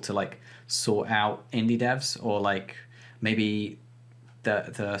people to like sort out indie devs, or like maybe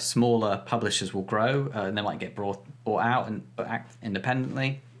the smaller publishers will grow and they might get bought out and act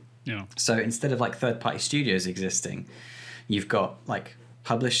independently. Yeah. So instead of like third-party studios existing, you've got like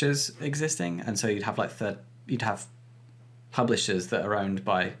publishers existing, and so you'd have publishers that are owned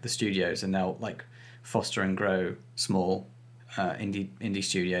by the studios, and they'll like foster and grow small indie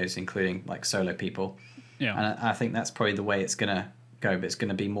studios, including like solo people. Yeah. And I think that's probably the way it's gonna go, but it's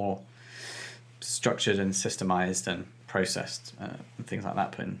gonna be more structured and systemized and processed and things like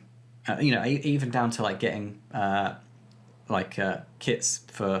that. Put in, even down to like getting kits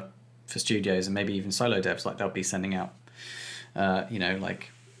for studios and maybe even solo devs. Like they'll be sending out,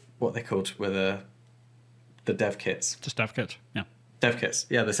 like what they're called, with the dev kits. Just dev kits. Yeah. Dev kits.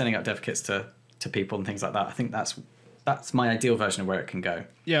 Yeah, they're sending out dev kits to people and things like that. I think that's my ideal version of where it can go.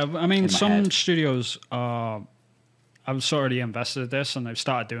 Yeah, I mean, some head. studios I've already invested in this, and they've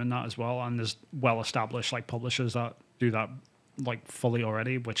started doing that as well. And there's well-established like publishers that do that like fully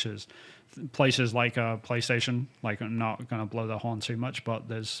already, which is places like PlayStation. Like, I'm not going to blow the horn too much, but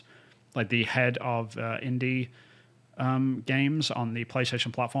there's like the head of indie games on the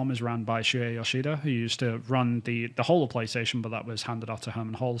PlayStation platform is run by Shuei Yoshida, who used to run the whole of PlayStation, but that was handed off to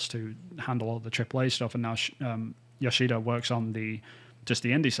Herman Hulse to handle all the AAA stuff. And now Yoshida works on just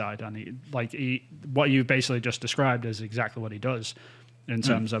the indie side, and what you basically just described is exactly what he does in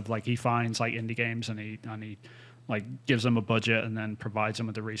terms of like he finds like indie games and he like gives them a budget and then provides them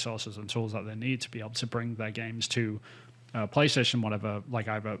with the resources and tools that they need to be able to bring their games to PlayStation, whatever, like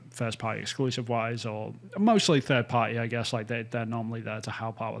either first party exclusive wise or mostly third party, I guess. Like they're normally there to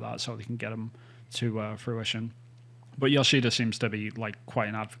help out with that so they can get them to fruition. But Yoshida seems to be like quite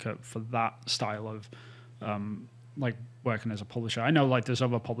an advocate for that style of like working as a publisher. I know like there's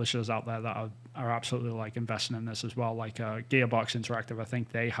other publishers out there that are absolutely like investing in this as well. Like Gearbox Interactive, I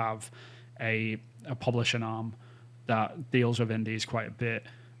think they have a publishing arm that deals with indies quite a bit.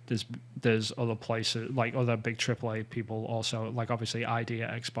 There's other places, like other big AAA people also, like obviously ID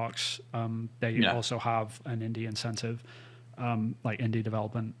at Xbox. They also have an indie incentive, like indie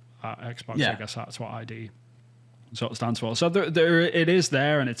development at Xbox. Yeah. I guess that's what ID sort of stands for. So it is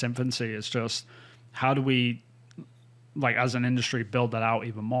there in its infancy. It's just how do we, like as an industry, build that out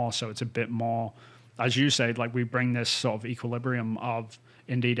even more so it's a bit more, as you said, like we bring this sort of equilibrium of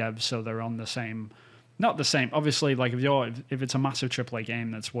indie devs so they're on the same, not the same. Obviously, like if it's a massive AAA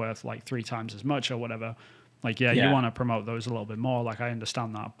game that's worth like 3 times as much or whatever, like you want to promote those a little bit more. Like I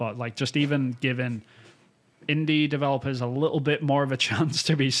understand that, but like just even giving indie developers a little bit more of a chance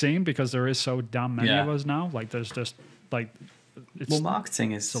to be seen because there is so damn many of us now. Like there's just like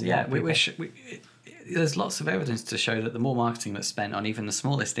marketing is there's lots of evidence to show that the more marketing that's spent on even the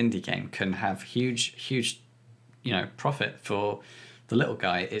smallest indie game can have huge profit for the little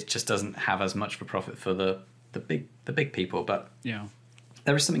guy. It just doesn't have as much of a profit for the big people. But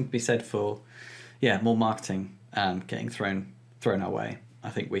there is something to be said for more marketing getting thrown our way.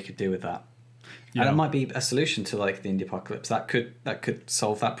 I think we could do with that. And it might be a solution to like the indie apocalypse that could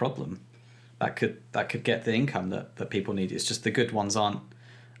solve that problem. That could get the income that people need. It's just the good ones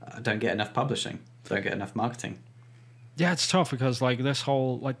don't get enough publishing, don't get enough marketing. Yeah, it's tough because like this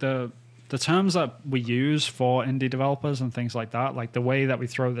whole like the terms that we use for indie developers and things like that, like the way that we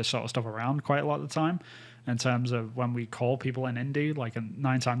throw this sort of stuff around quite a lot of the time. In terms of when we call people an indie, like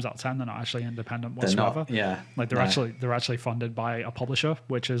 9 times out of 10, they're not actually independent whatsoever. Like they're actually funded by a publisher,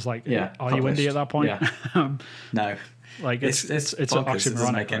 which is like, are published. You indie at that point? Yeah. No, like it's an oxymoronic. It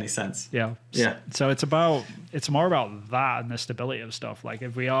doesn't make any sense. Yeah. So it's more about that and the stability of stuff. Like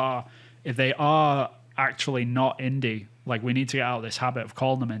if they are actually not indie, like we need to get out of this habit of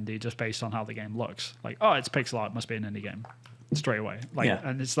calling them indie just based on how the game looks. Like, oh, it's pixel art, it must be an indie game. Straight away,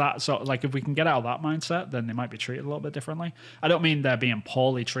 and it's that sort of, like if we can get out of that mindset, then they might be treated a little bit differently. I don't mean they're being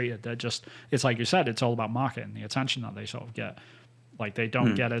poorly treated. They're just, it's like you said, it's all about marketing, the attention that they sort of get. Like they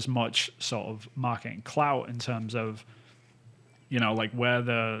don't get as much sort of marketing clout in terms of, like where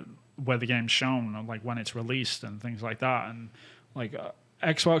the game's shown, or like when it's released and things like that. And like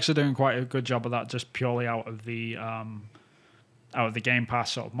Xbox are doing quite a good job of that, just purely out of the Game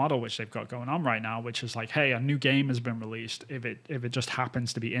Pass sort of model, which they've got going on right now, which is like, hey, a new game has been released. If it just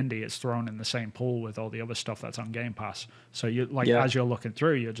happens to be indie, it's thrown in the same pool with all the other stuff that's on Game Pass. So you as you're looking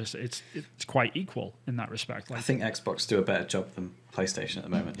through, you're just it's quite equal in that respect. Like, I think Xbox do a better job than PlayStation at the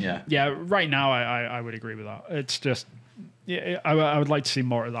moment. Yeah. Yeah. Right now, I would agree with that. It's just I would like to see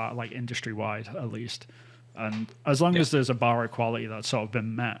more of that, like industry wide at least, and as long as there's a bar of quality that's sort of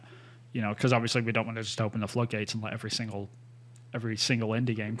been met, because obviously we don't want to just open the floodgates and let every single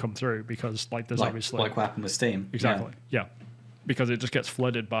indie game come through, because like there's obviously like what happened with Steam. Exactly. Yeah. Because it just gets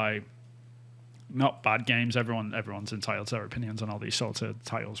flooded by not bad games. Everyone's entitled to their opinions on all these sorts of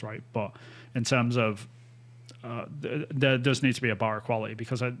titles, right? But in terms of there does need to be a bar of quality,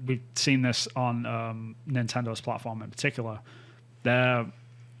 because we've seen this on Nintendo's platform in particular. Their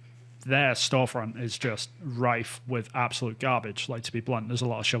storefront is just rife with absolute garbage. Like, to be blunt, there's a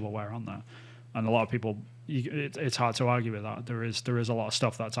lot of shovelware on there, and a lot of people. It's hard to argue with that. There is a lot of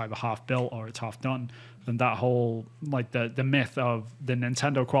stuff that's either half built or it's half done, and that whole like the myth of the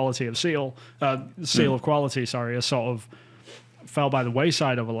Nintendo quality of seal of quality, has sort of fell by the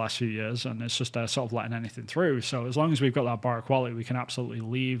wayside over the last few years, and it's just sort of letting anything through. So as long as we've got that bar of quality, we can absolutely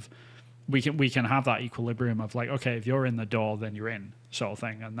leave. We can have that equilibrium of like, okay, if you're in the door, then you're in, sort of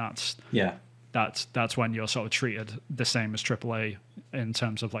thing, and that's when you're sort of treated the same as AAA in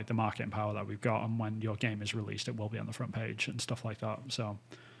terms of like the marketing power that we've got, and when your game is released, it will be on the front page and stuff like that. So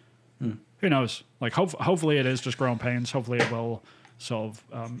who knows? Like hopefully it is just growing pains. Hopefully it will sort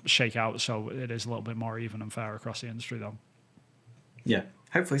of shake out so it is a little bit more even and fair across the industry, though. Yeah,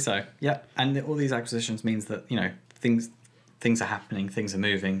 hopefully so. Yeah, and all these acquisitions means that things are happening, things are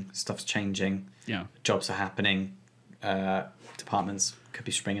moving, stuff's changing. Yeah, jobs are happening. Departments could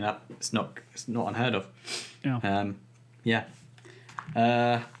be springing up. It's not unheard of. Yeah.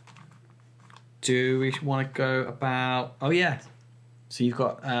 Do we want to go about? Oh yeah. So you've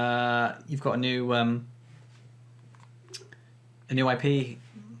got a new IP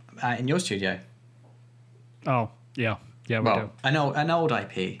in your studio. Oh yeah, we do. An old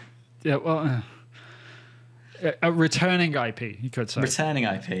IP. Yeah, well, a returning IP, you could say. Returning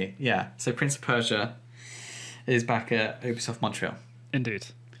IP, yeah. So Prince of Persia is back at Ubisoft Montreal. Indeed.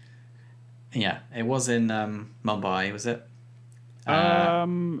 Yeah, it was in Mumbai, was it?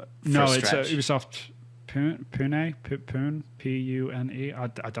 No, it's Ubisoft Pune, Pune. I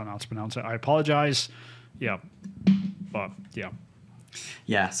don't know how to pronounce it. I apologize. Yeah, but yeah.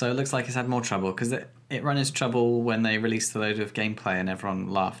 Yeah, so it looks like it's had more trouble, because it ran into trouble when they released a load of gameplay and everyone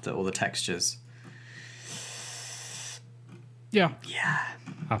laughed at all the textures. Yeah.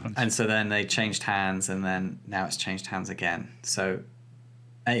 Happens. And so then they changed hands, and then now it's changed hands again. So,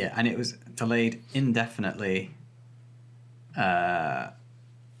 and it was delayed indefinitely Oh,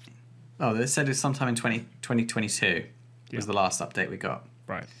 they said it was sometime in 2022 was the last update we got.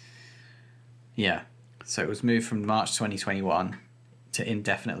 Right. Yeah. So it was moved from March 2021 to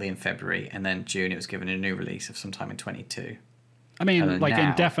indefinitely in February, and then June it was given a new release of sometime in 22. I mean, like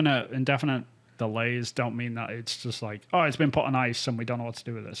now, indefinite delays don't mean that it's just like, oh, it's been put on ice and we don't know what to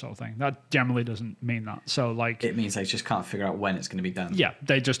do with it sort of thing. That generally doesn't mean that. So like, it means they just can't figure out when it's going to be done. Yeah,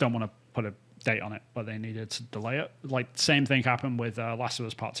 they just don't want to put a date on it, but they needed to delay it. Like, same thing happened with Last of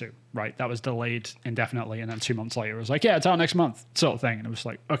Us Part 2, right? That was delayed indefinitely, and then 2 months later it was like, yeah, it's out next month sort of thing. And it was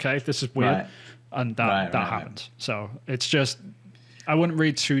like, okay, this is weird. Right. And that happened. Right. So it's just, I wouldn't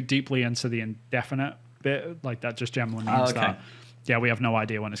read too deeply into the indefinite bit. Like, that just generally means that, yeah, we have no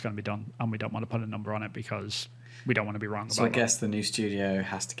idea when it's going to be done, and we don't want to put a number on it because we don't want to be wrong about it. So I guess the new studio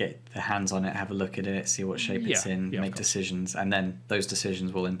has to get their hands on it, have a look at it, see what shape it's in, make decisions, and then those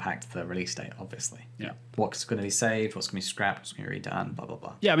decisions will impact the release date, obviously. Yeah. What's going to be saved, what's going to be scrapped, what's going to be redone, blah, blah,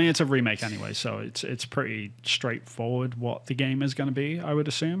 blah. Yeah, I mean, it's a remake anyway, so it's pretty straightforward what the game is going to be, I would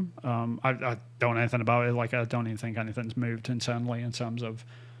assume. I don't know anything about it. Like, I don't even think anything's moved internally in terms of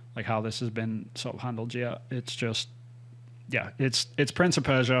like how this has been sort of handled yet. It's just, yeah, it's Prince of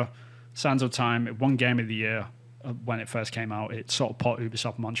Persia, Sands of Time. It won Game of the Year when it first came out. It sort of put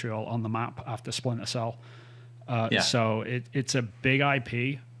Ubisoft Montreal on the map after Splinter Cell. So it's a big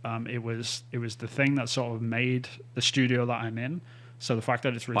IP. It was the thing that sort of made the studio that I'm in. So the fact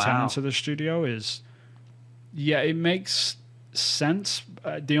that it's returning to the studio is, yeah, it makes sense.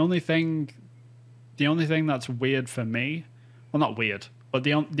 The only thing that's weird for me, well, not weird, but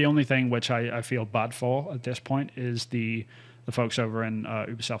the only thing which I feel bad for at this point is the folks over in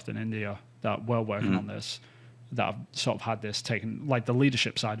Ubisoft in India that were working on this, that have sort of had this taken, like the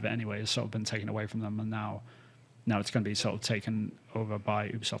leadership side of it anyway, has sort of been taken away from them, and now it's going to be sort of taken over by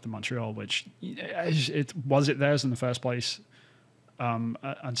Ubisoft in Montreal, which was it theirs in the first place, and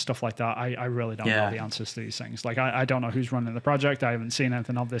stuff like that. I really don't know the answers to these things. Like, I don't know who's running the project. I haven't seen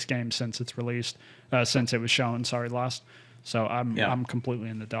anything of this game since it's released, since it was shown, last. So I'm completely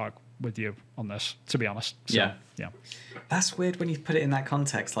in the dark with you on this, to be honest. So, yeah. That's weird when you put it in that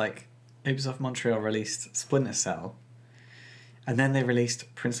context. Like, Ubisoft Montreal released Splinter Cell, and then they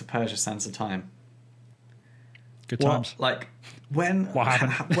released Prince of Persia: Sands of Time. Good times. Like, when? What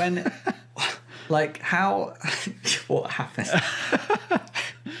happened? When? Like, how? What happened?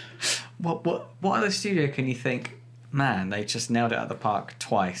 What other studio can you think? Man, they just nailed it at the park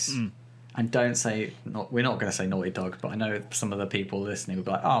twice. And don't say, we're not going to say Naughty Dog, but I know some of the people listening will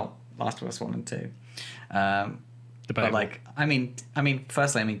be like, oh, Last of Us 1 and 2. But like, I mean,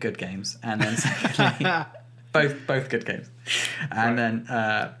 firstly, good games, and then secondly, both good games, and then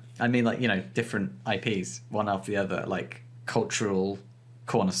I mean, like, different IPs, one after the other, like cultural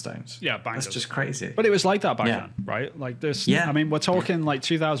cornerstones. Yeah, bangers. That's just crazy. But it was like that back then, right? Like this. Yeah. I mean, we're talking like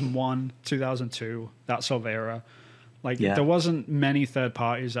 2001, 2002, that sort of era. Like, there wasn't many third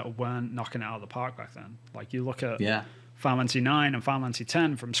parties that weren't knocking it out of the park back then. Like, you look at Final Fantasy 9 and Final Fantasy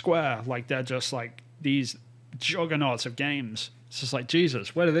 10 from Square, like, they're just like these juggernauts of games. It's just like,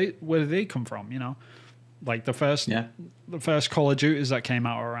 Jesus, where do they come from? Like the first Call of Duties that came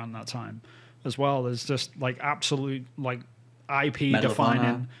out around that time as well. There's just like absolute like IP Medal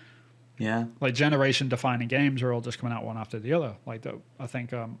defining, like generation defining games are all just coming out one after the other. Like I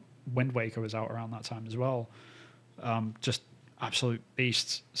think Wind Waker was out around that time as well. Just absolute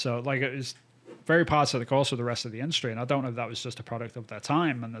beasts. So like, it was very parts of the course of the rest of the industry, and I don't know if that was just a product of their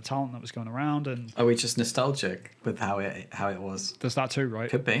time and the talent that was going around. And are we just nostalgic with how it was? There's that too, right?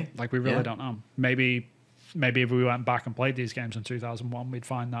 Could be. Like, we really don't know. Maybe if we went back and played these games in 2001, we'd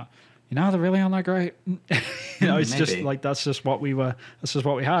find that they're really not that great. It's just like that's just what we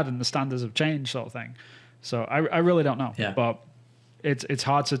had, and the standards have changed, sort of thing. So I really don't know. Yeah. But it's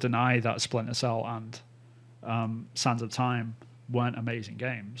hard to deny that Splinter Cell and Sands of Time weren't amazing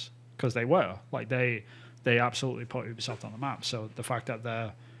games, because they were. Like, they absolutely put Ubisoft on the map. So the fact that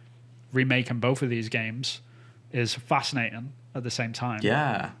they're remaking both of these games is fascinating at the same time.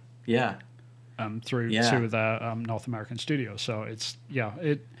 Yeah. Through two of their North American studios. So it's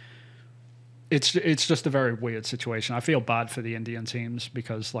just a very weird situation. I feel bad for the Indian teams,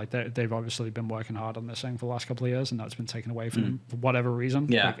 because like they've obviously been working hard on this thing for the last couple of years, and that's been taken away from them for whatever reason.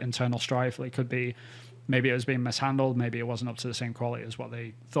 Like internal strife. It could be, maybe it was being mishandled, maybe it wasn't up to the same quality as what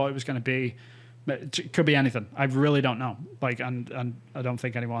they thought it was going to be. It could be anything. I really don't know. Like, and I don't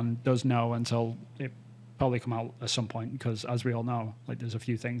think anyone does know until it probably come out at some point, because as we all know, like, there's a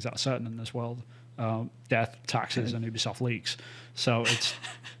few things that are certain in this world: death, taxes, and Ubisoft leaks. So it's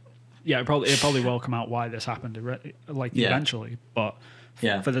it probably will come out why this happened, eventually. But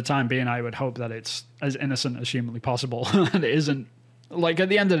Yeah. For the time being, I would hope that it's as innocent as humanly possible, and it isn't. Like at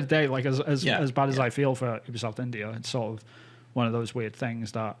the end of the day, like as bad as I feel for Ubisoft India, it's sort of one of those weird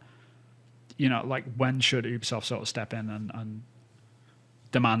things that, you know, like when should Ubisoft sort of step in and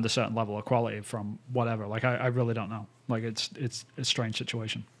demand a certain level of quality from whatever? Like I really don't know. Like it's a strange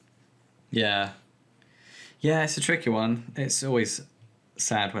situation. Yeah. Yeah, it's a tricky one. It's always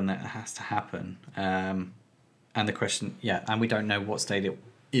sad when that has to happen. And the question, and we don't know what state it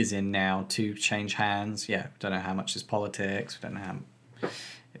is in now to change hands. Yeah, we don't know how much is politics. We don't know how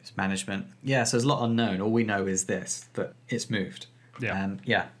it's management. Yeah, so there's a lot unknown. All we know is this, that it's moved.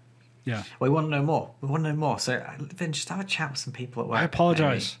 Yeah. Yeah. We want to know more. So, Vin, just have a chat with some people at work. I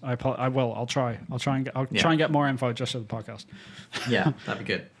apologize. I will. I'll try. I'll try and get more info just for the podcast. Yeah, that'd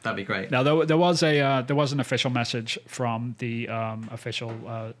be good. That'd be great. Now, there was an official message from the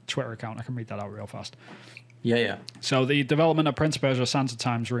official Twitter account. I can read that out real fast. Yeah. So the development of Prince of Persia: Sands of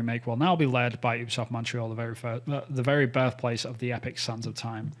Time's remake will now be led by Ubisoft Montreal, the very birthplace of the epic Sands of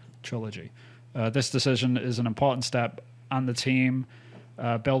Time trilogy. This decision is an important step, and the team,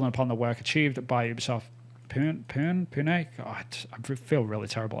 building upon the work achieved by Ubisoft Pune. God, I feel really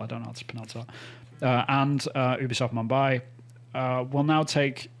terrible. I don't know how to pronounce that. And Ubisoft Mumbai will now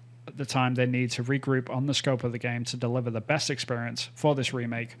take the time they need to regroup on the scope of the game to deliver the best experience for this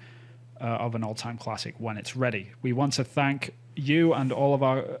remake of an all-time classic when it's ready. We want to thank you and all of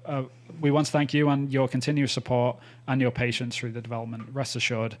our. We want to thank you and your continuous support and your patience through the development. Rest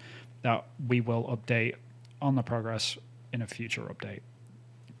assured that we will update on the progress in a future update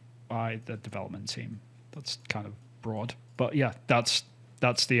by the development team. That's kind of broad, but yeah, that's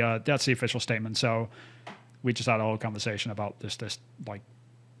the official statement. So we just had a whole conversation about this like,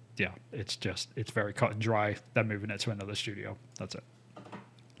 yeah, it's very cut and dry. They're moving it to another studio. That's it.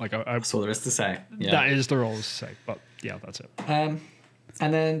 Like that's all there is to say. Yeah. That is the all to say. But yeah, that's it. And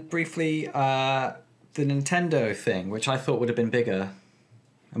then briefly, the Nintendo thing, which I thought would have been bigger,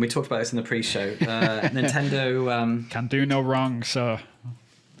 and we talked about this in the pre-show. Nintendo can do no wrong, so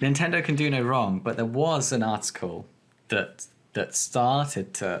Nintendo can do no wrong. But there was an article that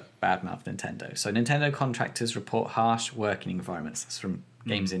started to badmouth Nintendo. So Nintendo contractors report harsh working environments. That's from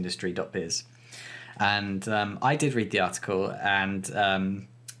GamesIndustry.biz. And I did read the article, and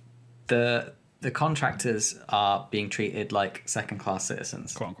the contractors are being treated like second-class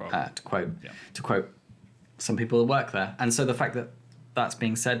citizens, quote unquote. To quote some people who work there. And so the fact that that's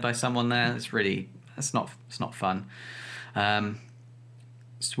being said by someone there is really it's not fun. So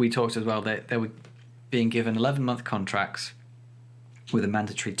we talked as well that they were being given 11-month contracts with a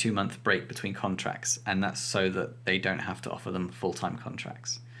mandatory 2-month break between contracts, and that's so that they don't have to offer them full-time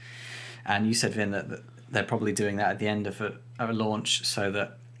contracts. And you said, Vin, that they're probably doing that at the end of a launch so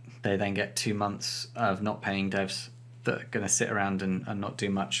that they then get 2 months of not paying devs that are going to sit around and not do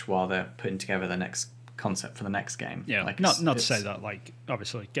much while they're putting together the next concept for the next game. Yeah, like not to say that, like,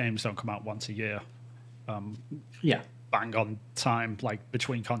 obviously games don't come out once a year. Yeah. Bang on time, like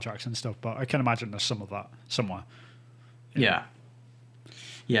between contracts and stuff, but I can imagine there's some of that somewhere. Yeah.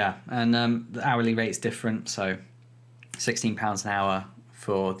 Yeah, and the hourly rate's different, so £16 an hour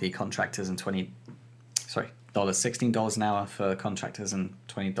for the contractors and $16 an hour for contractors and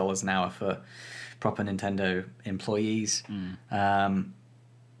 $20 an hour for proper Nintendo employees.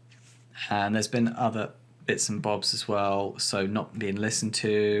 And there's been other bits and bobs as well, so not being listened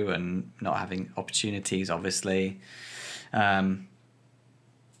to and not having opportunities, obviously. General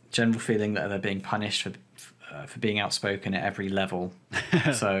feeling that they're being punished for being outspoken at every level.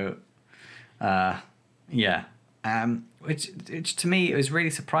 So, yeah. Which to me, it was really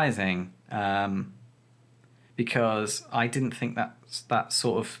surprising because I didn't think that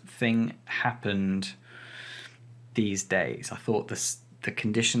sort of thing happened these days. I thought the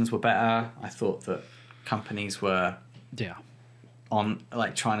conditions were better. I thought that companies were on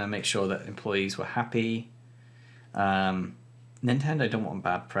like trying to make sure that employees were happy. Nintendo don't want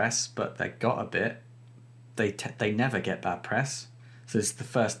bad press, but they got a bit. They never get bad press. So it's the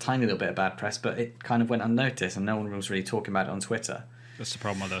first tiny little bit of bad press, but it kind of went unnoticed, and no one was really talking about it on Twitter. That's the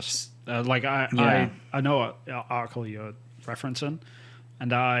problem with this. I know what article you're referencing,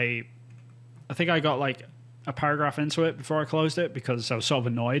 and I think I got like a paragraph into it before I closed it because I was sort of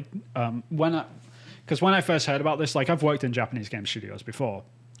annoyed. When I first heard about this, like I've worked in Japanese game studios before,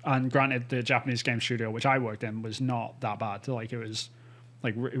 and granted, the Japanese game studio which I worked in was not that bad. Like it was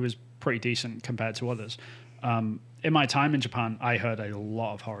pretty decent compared to others. In my time in Japan, I heard a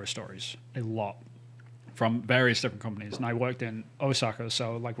lot of horror stories, a lot, from various different companies. And I worked in Osaka,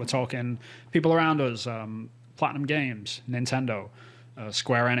 so like we're talking people around us, Platinum Games, Nintendo,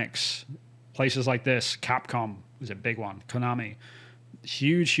 Square Enix, places like this, Capcom was a big one, Konami,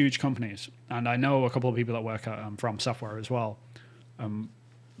 huge companies, and I know a couple of people that work at From Software as well,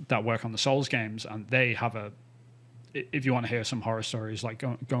 that work on the Souls games, and they have a. If you want to hear some horror stories, like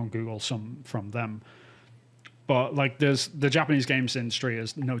go and Google some from them. But like, there's the Japanese games industry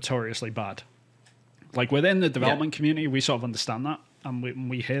is notoriously bad. Like within the development community, we sort of understand that, and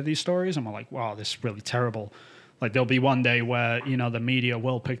we hear these stories, and we're like, wow, this is really terrible. Like there'll be one day where the media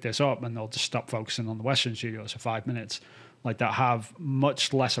will pick this up, and they'll just stop focusing on the Western studios for 5 minutes, like that have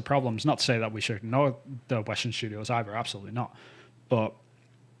much lesser problems. Not to say that we should ignore the Western studios either, absolutely not. But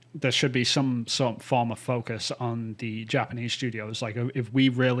there should be some form of focus on the Japanese studios, like if we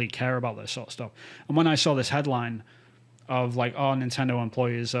really care about this sort of stuff. And when I saw this headline of like, oh, Nintendo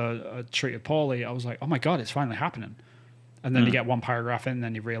employees are treated poorly, I was like, oh my God, it's finally happening. And then you get one paragraph in, and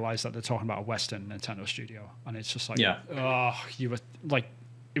then you realize that they're talking about a Western Nintendo studio. And it's just like, oh, you were like,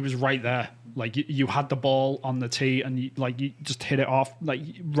 it was right there. Like you had the ball on the tee, and you just hit it off like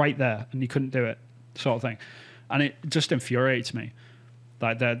right there, and you couldn't do it, sort of thing. And it just infuriates me.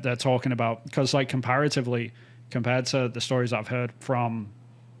 Like they're talking about, because like comparatively, compared to the stories I've heard from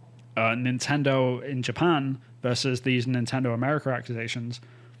Nintendo in Japan versus these Nintendo America accusations,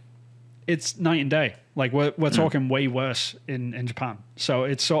 it's night and day. Like we're talking way worse in Japan. So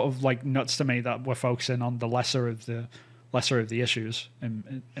it's sort of like nuts to me that we're focusing on the lesser of the issues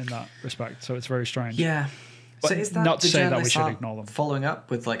in that respect. So it's very strange. Yeah. But so is that not to the say that we journalists should aren't ignore them. following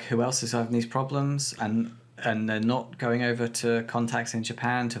up with like who else is having these problems, and they're not going over to contacts in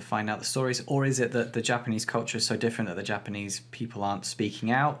Japan to find out the stories? Or is it that the Japanese culture is so different that the Japanese people aren't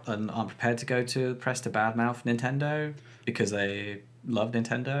speaking out and aren't prepared to go to press to badmouth Nintendo because they love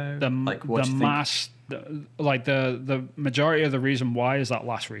Nintendo? The majority of the reason why is that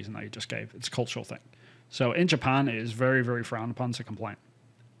last reason that you just gave. It's a cultural thing. So in Japan, it is very, very frowned upon to complain.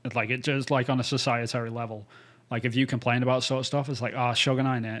 It's like it just like on a societary level. Like if you complain about sort of stuff, it's like,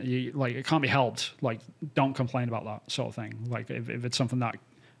 shogunai, like it can't be helped. Like don't complain about that sort of thing. Like if it's something that,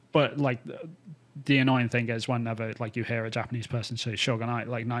 but like the annoying thing is whenever like you hear a Japanese person say shogunai,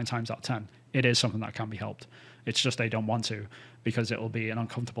 like 9 times out of 10, it is something that can be helped. It's just they don't want to, because it will be an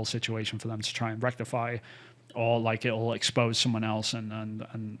uncomfortable situation for them to try and rectify, or like it'll expose someone else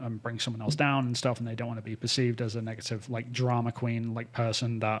and bring someone else down and stuff, and they don't want to be perceived as a negative like drama queen like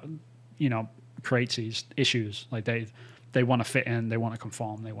person that creates these issues. Like they want to fit in, they want to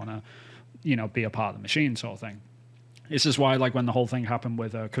conform, they want to be a part of the machine sort of thing. This is why like when the whole thing happened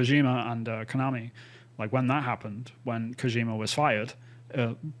with Kojima and Konami, like when that happened, when Kojima was fired,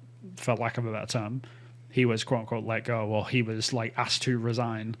 for lack of a better term, he was quote unquote let go, or he was like asked to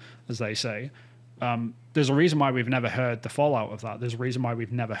resign, as they say. There's a reason why we've never heard the fallout of that. There's a reason why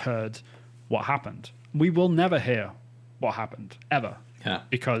we've never heard what happened. We will never hear what happened ever. Yeah.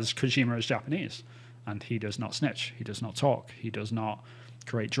 Because Kojima is Japanese, and he does not snitch. He does not talk. He does not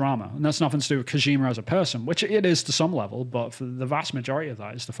create drama. And that's nothing to do with Kojima as a person, which it is to some level, but for the vast majority of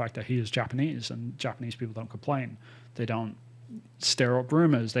that is the fact that he is Japanese, and Japanese people don't complain. They don't stir up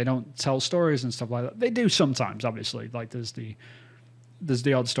rumors. They don't tell stories and stuff like that. They do sometimes, obviously. Like there's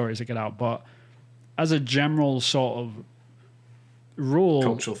the odd stories that get out, but as a general sort of rule,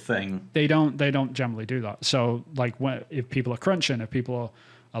 cultural thing, they don't generally do that. So like if people are crunching, if people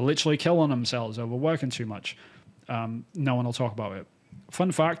are literally killing themselves over working too much, no one will talk about it.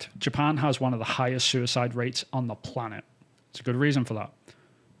 Fun fact, Japan has one of the highest suicide rates on the planet. It's a good reason for that,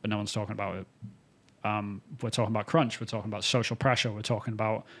 but no one's talking about it. We're talking about crunch, we're talking about social pressure, we're talking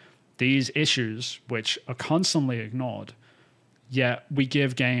about these issues which are constantly ignored, yet we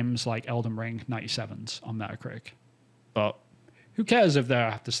give games like Elden Ring 97s on Metacritic. But who cares if they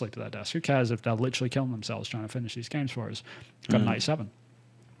have to sleep at their desk? Who cares if they're literally killing themselves trying to finish these games for us? Got 97,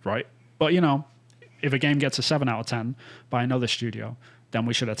 right? But if a game gets a 7 out of 10 by another studio, then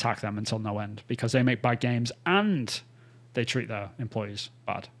we should attack them until no end, because they make bad games and they treat their employees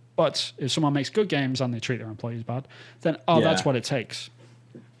bad. But if someone makes good games and they treat their employees bad, then that's what it takes.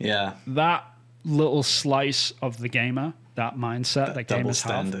 Yeah. That little slice of the gamer, that mindset that gamers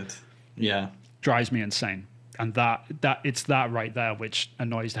have, drives me insane. And that it's that right there which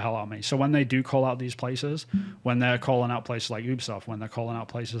annoys the hell out of me. So when they do call out these places, when they're calling out places like Ubisoft, when they're calling out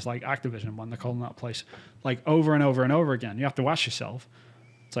places like Activision, when they're calling out places like over and over and over again, you have to ask yourself,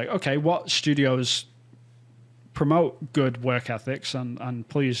 it's like, okay, what studios promote good work ethics, and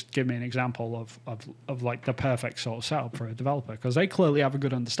please give me an example of like the perfect sort of setup for a developer, because they clearly have a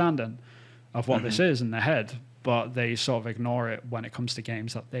good understanding of what this is in their head, but they sort of ignore it when it comes to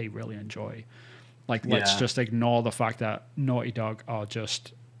games that they really enjoy. Like, let's just ignore the fact that Naughty Dog are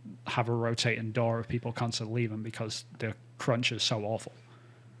just have a rotating door of people constantly leaving because the crunch is so awful.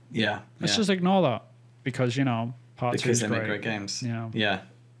 Yeah. Let's just ignore that, because, Part two because is they great. make great games. Yeah. Yeah.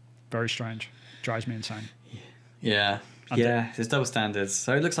 Very strange. Drives me insane. Yeah. Yeah. There's double standards.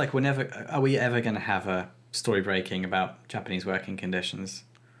 So it looks like are we ever going to have a story breaking about Japanese working conditions?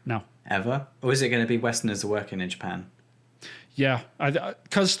 No. Ever? Or is it going to be Westerners are working in Japan? Yeah,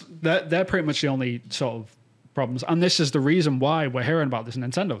 because they're pretty much the only sort of problems. And this is the reason why we're hearing about this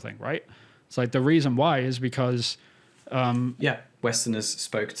Nintendo thing, right? It's like the reason why is because... Westerners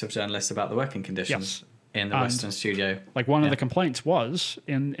spoke to journalists about the working conditions in the Western studio. Like one of the complaints was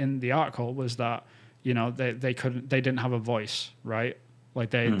in the article was that, you know, they didn't have a voice, right?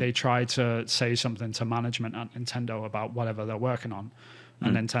 Like they tried to say something to management at Nintendo about whatever they're working on,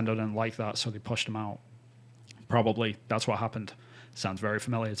 and Nintendo didn't like that, so they pushed them out. Probably that's what happened. Sounds very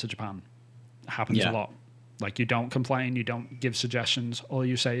familiar to Japan. Happens a lot. Like you don't complain, you don't give suggestions. All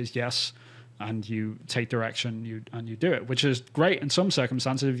you say is yes, and you take direction. You do it, which is great in some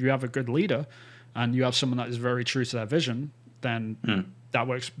circumstances. If you have a good leader, and you have someone that is very true to their vision, then that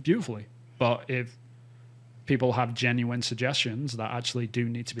works beautifully. But if people have genuine suggestions that actually do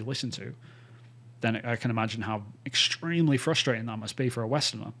need to be listened to, then I can imagine how extremely frustrating that must be for a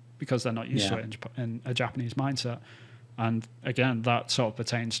Westerner, because they're not used to it in a Japanese mindset. And again, that sort of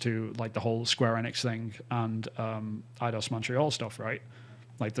pertains to like the whole Square Enix thing and Eidos Montreal stuff, right?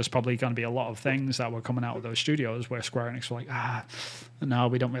 Like there's probably going to be a lot of things that were coming out of those studios where Square Enix were like, no,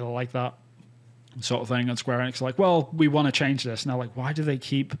 we don't really like that sort of thing. And Square Enix are like, well, we want to change this. And they're like, why do they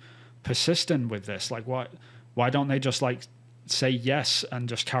keep persisting with this? Like, why don't they just like say yes and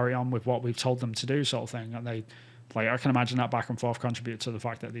just carry on with what we've told them to do, sort of thing? And they, like, I can imagine that back and forth contribute to the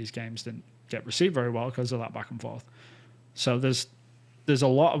fact that these games didn't get received very well because of that back and forth. So there's a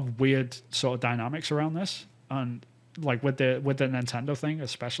lot of weird sort of dynamics around this, and like with the Nintendo thing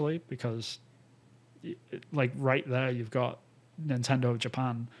especially, because like right there you've got Nintendo of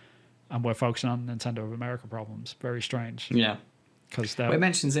Japan, and we're focusing on Nintendo of America problems. Very strange. Yeah. Because it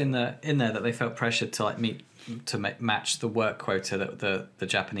mentions in there that they felt pressured to match the work quota that the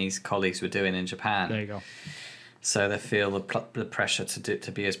Japanese colleagues were doing in Japan. There you go. So they feel the pressure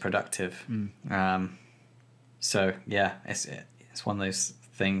to be as productive. So yeah, it's one of those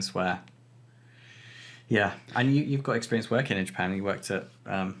things where, and you've got experience working in Japan. You worked at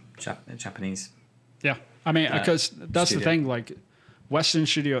Japanese. Yeah, I mean, because that's studio. The thing. Like Western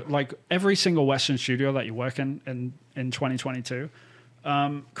studio, like every single Western studio that you work in 2022,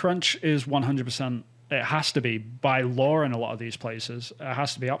 crunch is 100%. It has to be by law in a lot of these places. It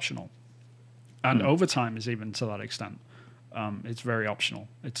has to be optional, and overtime is even to that extent. It's very optional.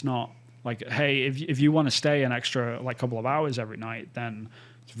 It's not like, hey, if you want to stay an extra like couple of hours every night, then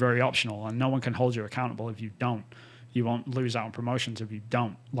it's very optional, and no one can hold you accountable if you don't. You won't lose out on promotions if you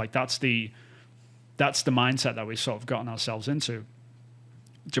don't. Like that's the mindset that we've sort of gotten ourselves into.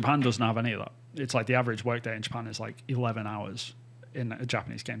 Japan doesn't have any of that. It's like the average workday in Japan is like 11 hours in a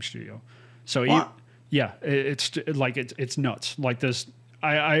Japanese game studio. So it's nuts. Like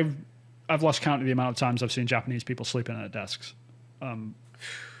I've lost count of the amount of times I've seen Japanese people sleeping at desks. I'm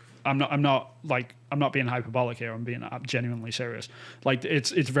not being hyperbolic here. I'm being genuinely serious. Like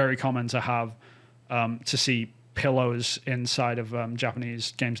it's very common to have to see pillows inside of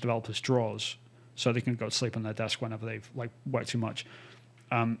Japanese games developers' drawers, so they can go to sleep on their desk whenever they've like worked too much.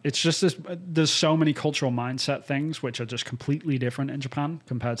 It's just this. There's so many cultural mindset things which are just completely different in Japan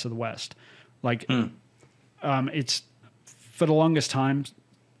compared to the West. Like, it's for the longest time.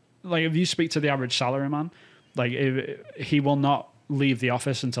 Like, if you speak to the average salaryman, like he will not leave the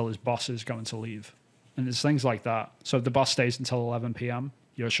office until his boss is going to leave, and it's things like that. So if the boss stays until 11 p.m.,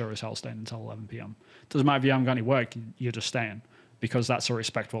 you're sure as hell staying until 11 p.m. Doesn't matter if you haven't got any work, you're just staying because that's a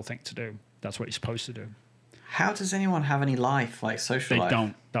respectful thing to do. That's what you're supposed to do. How does anyone have any life, like social life? They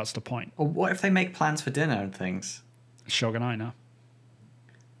don't. That's the point. Or what if they make plans for dinner and things? Shogunai now.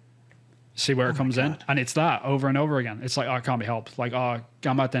 See where it comes in, and it's that over and over again. It's like, oh, it can't be helped. Like, oh,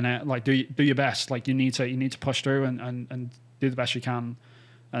 gambatte, like do your best. Like you need to push through and do the best you can,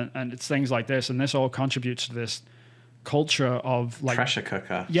 and it's things like this, and this all contributes to this culture of like pressure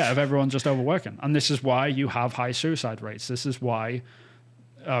cooker. Yeah, of everyone just overworking, and this is why you have high suicide rates. This is why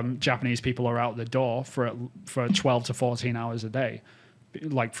Japanese people are out the door for 12 to 14 hours a day,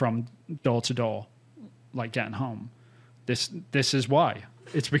 like from door to door, like getting home. This is why.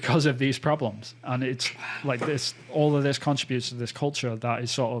 It's because of these problems, and it's like this. All of this contributes to this culture that is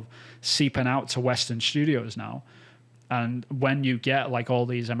sort of seeping out to Western studios now. And when you get like all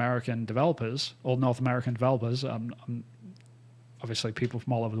these American developers, or North American developers, obviously people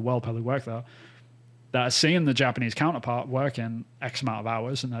from all over the world probably work there, that are seeing the Japanese counterpart working X amount of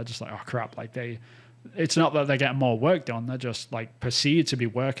hours, and they're just like, oh crap, like it's not that they're getting more work done, they're just like perceived to be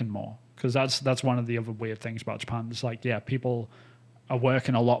working more because that's one of the other weird things about Japan. It's like, yeah, people are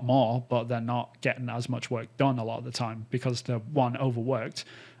working a lot more, but they're not getting as much work done a lot of the time because they're, one, overworked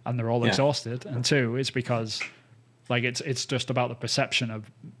and they're all exhausted, and two, it's because like it's just about the perception of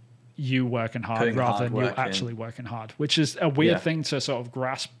you working hard rather than you actually working hard, which is a weird thing to sort of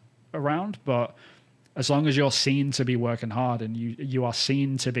grasp around. But as long as you're seen to be working hard and you are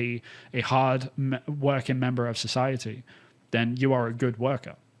seen to be a hard working member of society, then you are a good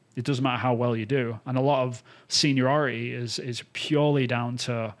worker. It doesn't matter how well you do. And a lot of seniority is purely down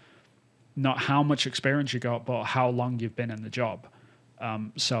to not how much experience you got, but how long you've been in the job.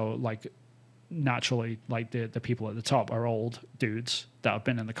 So like naturally, like the people at the top are old dudes that have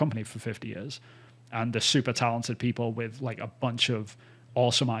been in the company for 50 years. And the super talented people with like a bunch of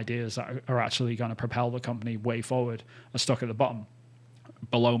awesome ideas that are actually going to propel the company way forward are stuck at the bottom,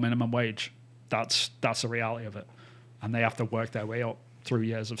 below minimum wage. That's the reality of it. And they have to work their way up through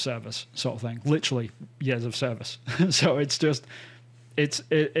years of service, sort of thing. Literally years of service. So it's just, it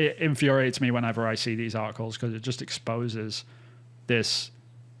infuriates me whenever I see these articles, because it just exposes this,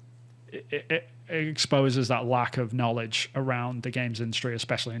 it exposes that lack of knowledge around the games industry,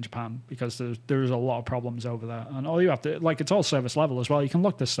 especially in Japan, because there's a lot of problems over there. And all you have to, like, it's all service level as well. You can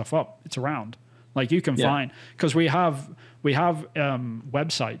look this stuff up. It's around. Like, you can find, because we have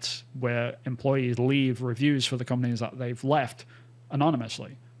websites where employees leave reviews for the companies that they've left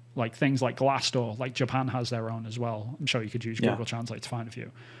anonymously, like things like Glassdoor. Like Japan has their own as well. I'm sure you could use Google Translate to find a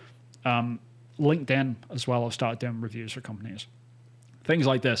few. LinkedIn as well have started doing reviews for companies, things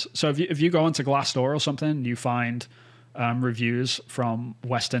like this. So if you go into Glassdoor or something and you find reviews from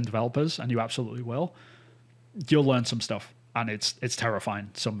Western developers, and you absolutely will, you'll learn some stuff. And it's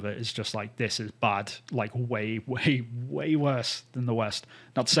terrifying. Some of it is just like, this is bad, like way, way, way worse than the West.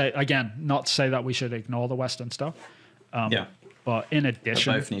 Not to say that we should ignore the Western stuff. But in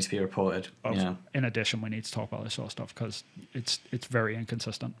addition, both need to be reported. In addition, we need to talk about this sort of stuff because it's very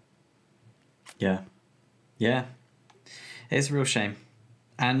inconsistent. Yeah. It's a real shame.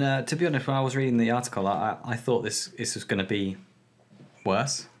 And to be honest, when I was reading the article, I thought this was going to be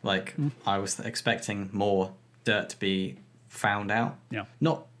worse. Like, I was expecting more dirt to be found out. Yeah.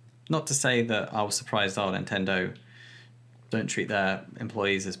 Not to say that I was surprised, Nintendo don't treat their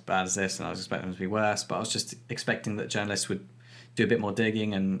employees as bad as this, and I was expecting them to be worse, but I was just expecting that journalists would do a bit more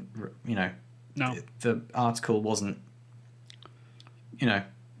digging, and, the article wasn't,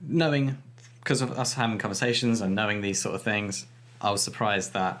 knowing, because of us having conversations and knowing these sort of things, I was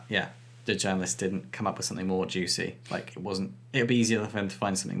surprised that, the journalist didn't come up with something more juicy. Like, it'd be easier for them to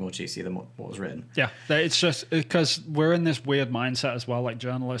find something more juicy than what was written. Yeah, it's just because we're in this weird mindset as well. Like,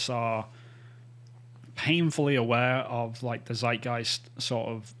 journalists are painfully aware of like the zeitgeist sort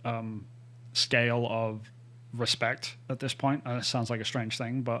of scale of respect at this point. And it sounds like a strange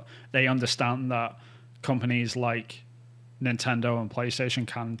thing, but they understand that companies like Nintendo and PlayStation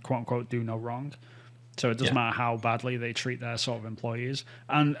can, quote unquote, do no wrong. So it doesn't matter how badly they treat their sort of employees.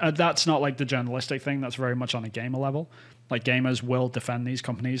 And that's not like the journalistic thing. That's very much on a gamer level. Like, gamers will defend these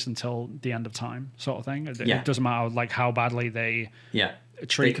companies until the end of time, sort of thing. It doesn't matter like how badly they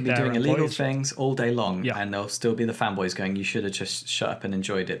treat they can be their doing employees. illegal things all day long, and there'll still be the fanboys going, you should have just shut up and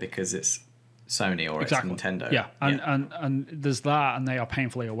enjoyed it because it's Sony or it's Nintendo. And there's that, and they are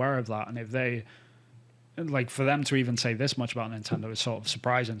painfully aware of that. And if they, like, for them to even say this much about Nintendo is sort of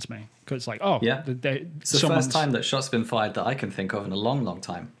surprising to me, because it's like, it's the first time that shots been fired that I can think of in a long, long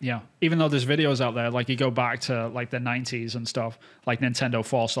time. Yeah, even though there's videos out there, like, you go back to like the 90s and stuff, like Nintendo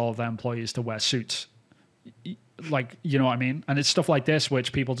forced all of their employees to wear suits, like, you know what I mean? And it's stuff like this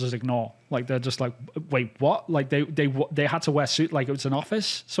which people just ignore. Like, they're just like, wait, what? Like, they had to wear suit like it was an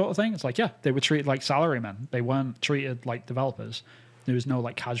office sort of thing. It's like, they were treated like salarymen. They weren't treated like developers. There was no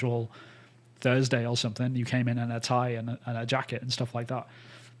like casual Thursday or something. You came in a tie and a jacket and stuff like that.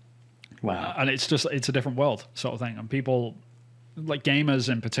 Wow. And it's a different world sort of thing. And people, like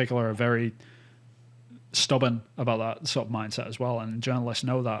gamers in particular, are very stubborn about that sort of mindset as well. And journalists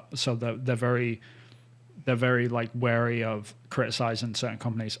know that. So they're very like wary of criticizing certain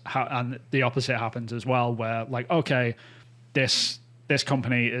companies. And the opposite happens as well, where like, okay, this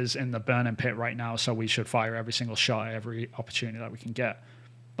company is in the burning pit right now, so we should fire every single shot at every opportunity that we can get.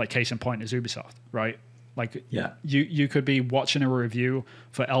 Like, case in point is Ubisoft, right? Like, you could be watching a review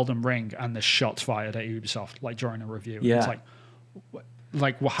for Elden Ring and the shots fired at Ubisoft, like, during a review. Yeah. It's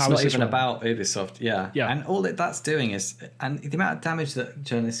like, well, how it's is not even this about Ubisoft, yeah. And all that's doing is, and the amount of damage that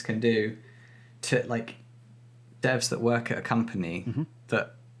journalists can do to, like, devs that work at a company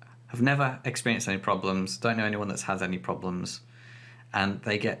that have never experienced any problems, don't know anyone that's had any problems, and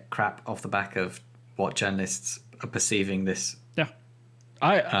they get crap off the back of what journalists are perceiving this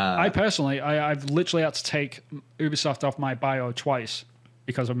I personally, I've literally had to take Ubisoft off my bio twice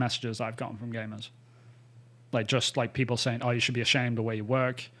because of messages I've gotten from gamers. Like, just like people saying, oh, you should be ashamed of the way you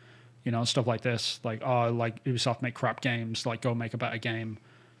work, you know, stuff like this. Like, oh, like Ubisoft make crap games, like go make a better game,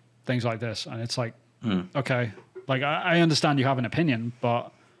 things like this. And it's like, okay, like I understand you have an opinion,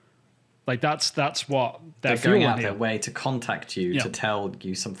 but like that's what they're going out their way to contact you to tell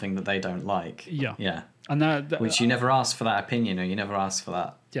you something that they don't like. Yeah. And that which you never asked for that opinion, or you never asked for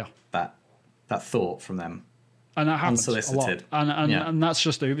that. Yeah. That thought from them. And that happens unsolicited. A lot. And that's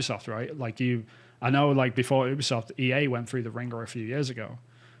just Ubisoft, right? Like I know, like before Ubisoft, EA went through the ringer a few years ago,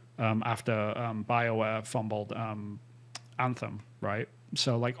 after BioWare fumbled Anthem, right?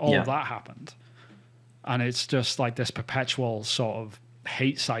 So like all of that happened, and it's just like this perpetual sort of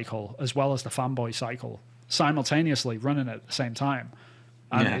hate cycle as well as the fanboy cycle simultaneously running at the same time.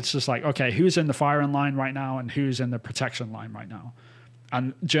 And it's just like, okay, who's in the firing line right now and who's in the protection line right now?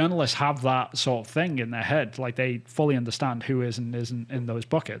 And journalists have that sort of thing in their head, like they fully understand who is and isn't in those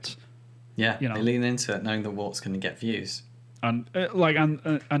buckets. Yeah, you know, they lean into it, knowing that what's going to get views. And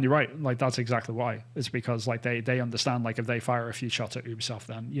and you're right, like that's exactly why. It's because like they understand, like if they fire a few shots at Ubisoft,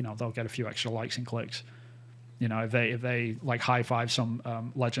 then you know they'll get a few extra likes and clicks. You know, if they like high five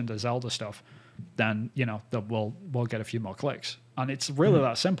some Legend of Zelda stuff, then you know we'll get a few more clicks. And it's really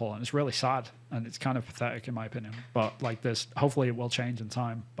that simple, and it's really sad, and it's kind of pathetic in my opinion. But like this, hopefully it will change in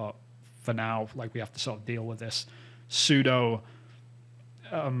time. But for now, like we have to sort of deal with this pseudo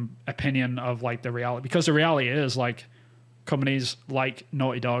opinion of like the reality, because the reality is like companies like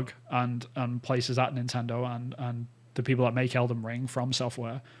Naughty Dog and places at Nintendo and the people that make Elden Ring, From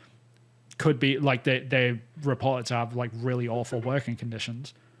Software, could be like they reported to have like really awful working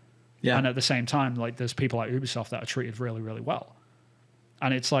conditions. Yeah. And at the same time, like there's people like Ubisoft that are treated really, really well.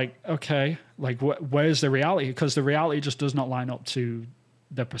 And it's like, okay, like where's the reality? Because the reality just does not line up to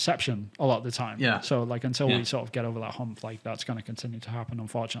the perception a lot of the time. Yeah. So like until we sort of get over that hump, like that's going to continue to happen,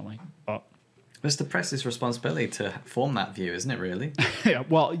 unfortunately. But it's the press's responsibility to form that view, isn't it? Really? Yeah.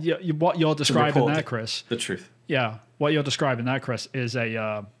 Well, what you're describing there, Chris. The truth. Yeah. What you're describing there, Chris, is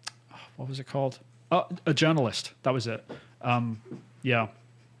a what was it called? A journalist. That was it. Yeah.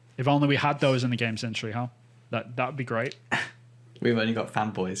 If only we had those in the games industry, huh? That would be great. We've only got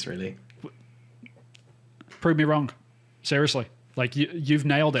fanboys, really. Prove me wrong. Seriously. Like you've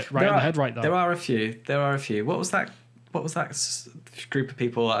nailed it right on the head right there. There are a few. What was that group of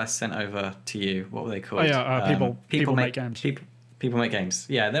people that I sent over to you? What were they called? Oh yeah, people make games. People make games.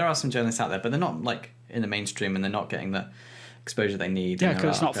 Yeah, there are some journalists out there, but they're not like in the mainstream, and they're not getting the exposure they need. Yeah,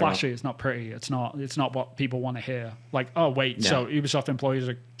 because it's not flashy, it's not pretty, it's not what people want to hear. Like, oh wait, so Ubisoft employees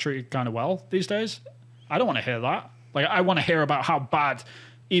are treated kind of well these days? I don't want to hear that. Like, I want to hear about how bad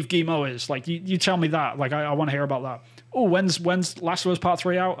Yves Guillemot is. Like, you tell me that. Like, I want to hear about that. Oh, when's Last of Us Part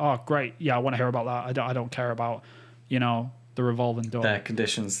 3 out? Oh, great. Yeah, I want to hear about that. I don't care about, you know, the revolving door. Their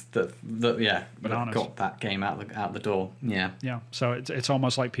conditions that got that game out the door. Yeah. Yeah. So it's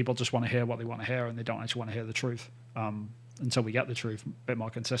almost like people just want to hear what they want to hear, and they don't actually want to hear the truth. Until we get the truth a bit more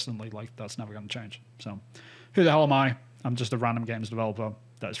consistently, like that's never going to change. So who the hell am I? I'm just a random games developer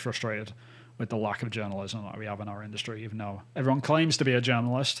that is frustrated with the lack of journalism that we have in our industry, even though everyone claims to be a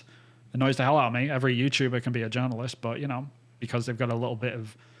journalist. It annoys the hell out of me. Every YouTuber can be a journalist, but, you know, because they've got a little bit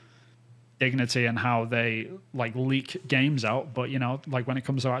of dignity in how they, like, leak games out. But, you know, like, when it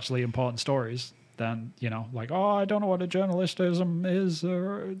comes to actually important stories, then, you know, like, oh, I don't know what a journalism is.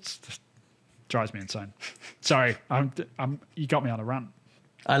 It's just drives me insane. Sorry, you got me on a rant.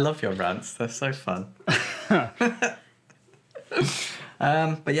 I love your rants. They're so fun.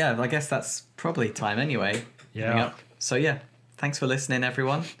 But yeah, I guess that's probably time anyway. Yeah. So yeah, thanks for listening,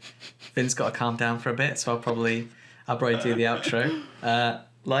 everyone. Vin's got to calm down for a bit, so I'll probably do the outro.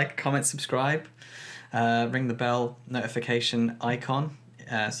 Like, comment, subscribe, ring the bell notification icon,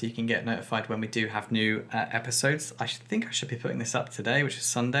 so you can get notified when we do have new episodes. I think I should be putting this up today, which is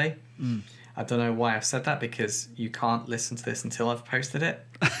Sunday. I don't know why I've said that, because you can't listen to this until I've posted it.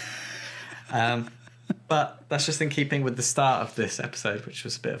 But that's just in keeping with the start of this episode, which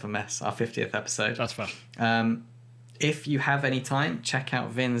was a bit of a mess, our 50th episode. That's fine. If you have any time, check out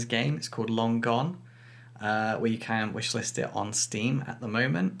Vin's game. It's called Long Gone, where you can wishlist it on Steam at the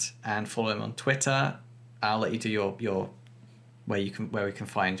moment, and follow him on Twitter. I'll let you do your where we can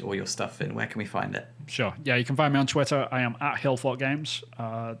find all your stuff in. Where can we find it? Sure. Yeah, you can find me on Twitter. I am at Hillfort Games.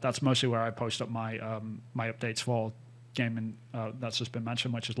 That's mostly where I post up my my updates for gaming that's just been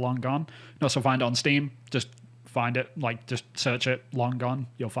mentioned, which is Long Gone. You can also find it on Steam. Just find it, like just search it, Long Gone.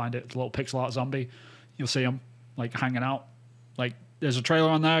 You'll find it. It's a little pixel art zombie. You'll see him like hanging out. Like there's a trailer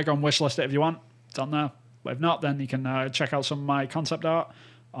on there. Go and wishlist it if you want. It's on there. But if not, then you can check out some of my concept art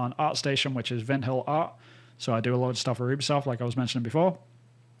on ArtStation, which is Vin Hill Art. So I do a lot of stuff for Ubisoft, like I was mentioning before.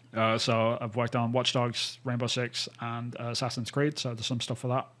 So I've worked on Watch Dogs, Rainbow Six, and Assassin's Creed. So there's some stuff for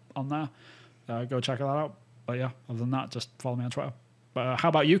that on there. Go check that out. But yeah, other than that, just follow me on Twitter. But how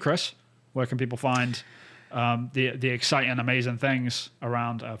about you, Chris? Where can people find the exciting, amazing things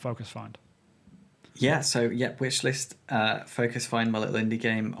around Focus Find? Yeah, so wishlist Focus Find, my little indie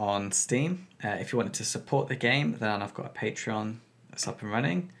game on Steam. If you wanted to support the game, then I've got a Patreon that's up and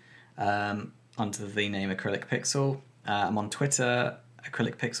running under the name Acrylic Pixel. I'm on Twitter,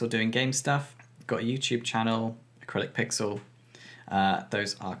 Acrylic Pixel, doing game stuff. Got a YouTube channel, Acrylic Pixel.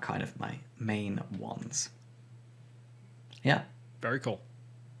 Those are kind of my main ones. Yeah. Very cool.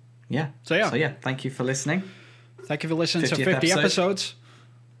 Yeah. So yeah, thank you for listening. Thank you for listening to 50 episode episodes.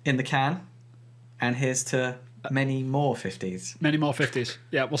 In the can. And here's to many more 50s. Many more 50s.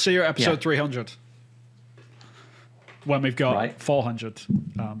 Yeah, we'll see you at episode 300. When we've got 400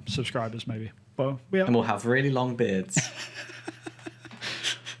 subscribers, maybe. But yeah. And we'll have really long beards.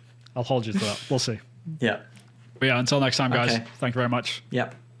 I'll hold you to that. We'll see. Yeah. But yeah, until next time, guys. Okay. Thank you very much.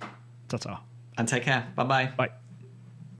 Yep. Ta-ta. And take care. Bye-bye. Bye.